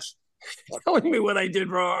ass telling me what I did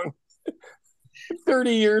wrong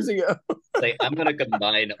 30 years ago. Like, I'm going to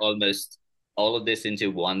combine almost all of this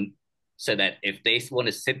into one, so that if they want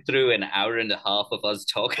to sit through an hour and a half of us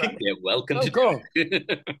talking, they're welcome to. Cool.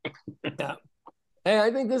 Yeah. Hey,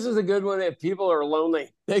 I think this is a good one if people are lonely.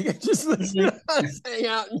 They can just listen to us hang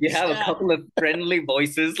out and You have a chat. couple of friendly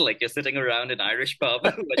voices, like you're sitting around an Irish pub,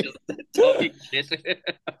 who are just talking shit.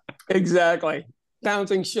 Exactly.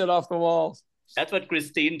 Bouncing shit off the walls. That's what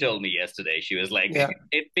Christine told me yesterday. She was like, Yeah,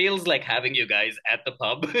 "It feels like having you guys at the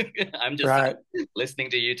pub. I'm just right. listening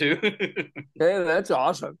to you two." Hey, that's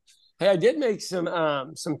awesome. Hey, I did make some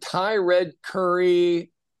Thai red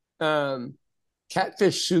curry um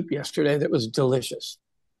catfish soup yesterday that was delicious.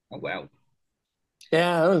 Oh wow.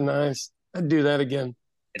 Yeah, that was nice. I'd do that again.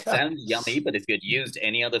 It sounds yummy, but if you'd used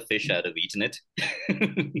any other fish, I'd have eaten it.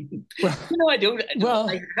 Well, I don't. I well,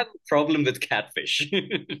 have a problem with catfish.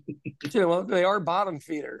 well, they are bottom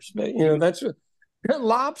feeders, but that's what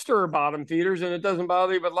lobster are bottom feeders, and it doesn't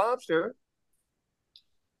bother you, but lobster.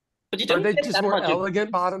 But you Are don't they get just that more much of.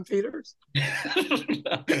 elegant bottom feeders?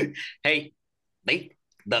 Hey, they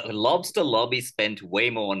the lobster lobby spent way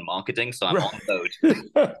more on marketing, so I'm Right. on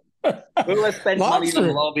board. Who has spent money on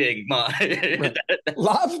Lobster, lobbying? right.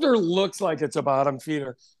 Lobster looks like it's a bottom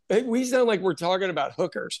feeder. We sound like we're talking about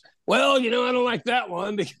hookers. Well, I don't like that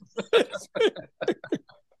one because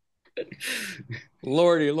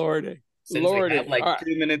lordy, lordy, Since we have lordy. like All right.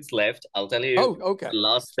 2 minutes left, I'll tell you Oh, okay. the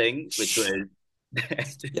last thing, which was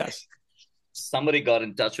Yes. somebody got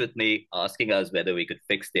in touch with me asking us whether we could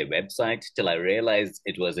fix their website till I realized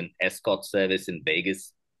it was an escort service in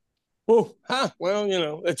Vegas. Oh, well,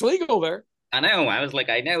 it's legal there. I know. I was like,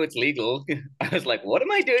 I know it's legal. I was like, what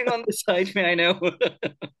am I doing on this site? May I know?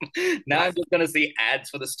 Now I'm just going to see ads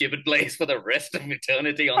for the stupid place for the rest of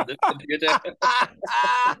eternity on this computer.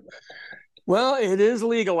 Well, it is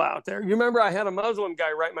legal out there. You remember I had a Muslim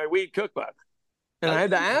guy write my weed cookbook, and I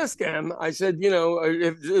had to ask him. I said,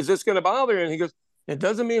 is this going to bother you? And he goes, it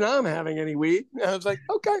doesn't mean I'm having any weed. And I was like,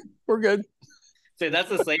 okay, we're good. So that's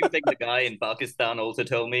the same thing the guy in Pakistan also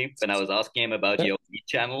told me when I was asking him about your weed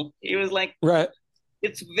channel. He was like, Right.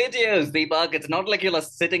 it's videos, Deepak. It's not like you're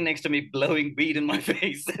sitting next to me blowing weed in my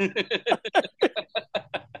face.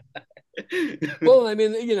 Well, I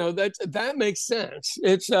mean, that makes sense.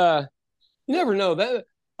 It's you never know that.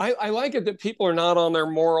 I like it that people are not on their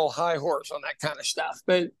moral high horse on that kind of stuff,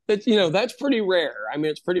 but that's pretty rare. I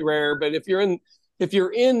mean, it's pretty rare. But if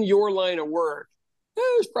you're in your line of work,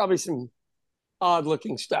 there's probably some odd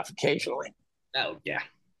looking stuff occasionally. Oh yeah.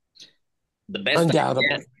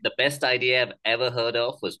 Undoubtedly. The best idea I've ever heard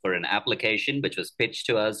of was for an application which was pitched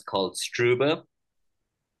to us called Struber.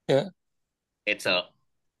 Yeah. It's a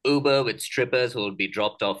Uber with strippers who will be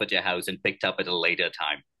dropped off at your house and picked up at a later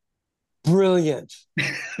time. Brilliant.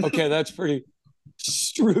 Okay, that's pretty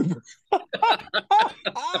Struber.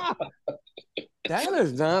 That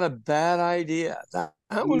is not a bad idea. That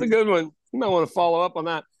was a good one. You might want to follow up on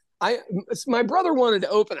that. I My brother wanted to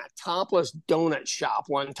open a topless donut shop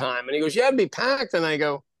one time, and he goes, "Yeah, it'd be packed." And I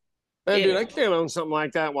go, "Man, dude, Yeah. I can't own something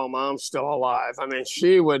like that while mom's still alive. I mean,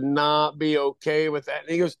 she would not be okay with that."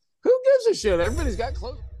 And he goes, "Who gives a shit? Everybody's got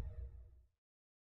clothes."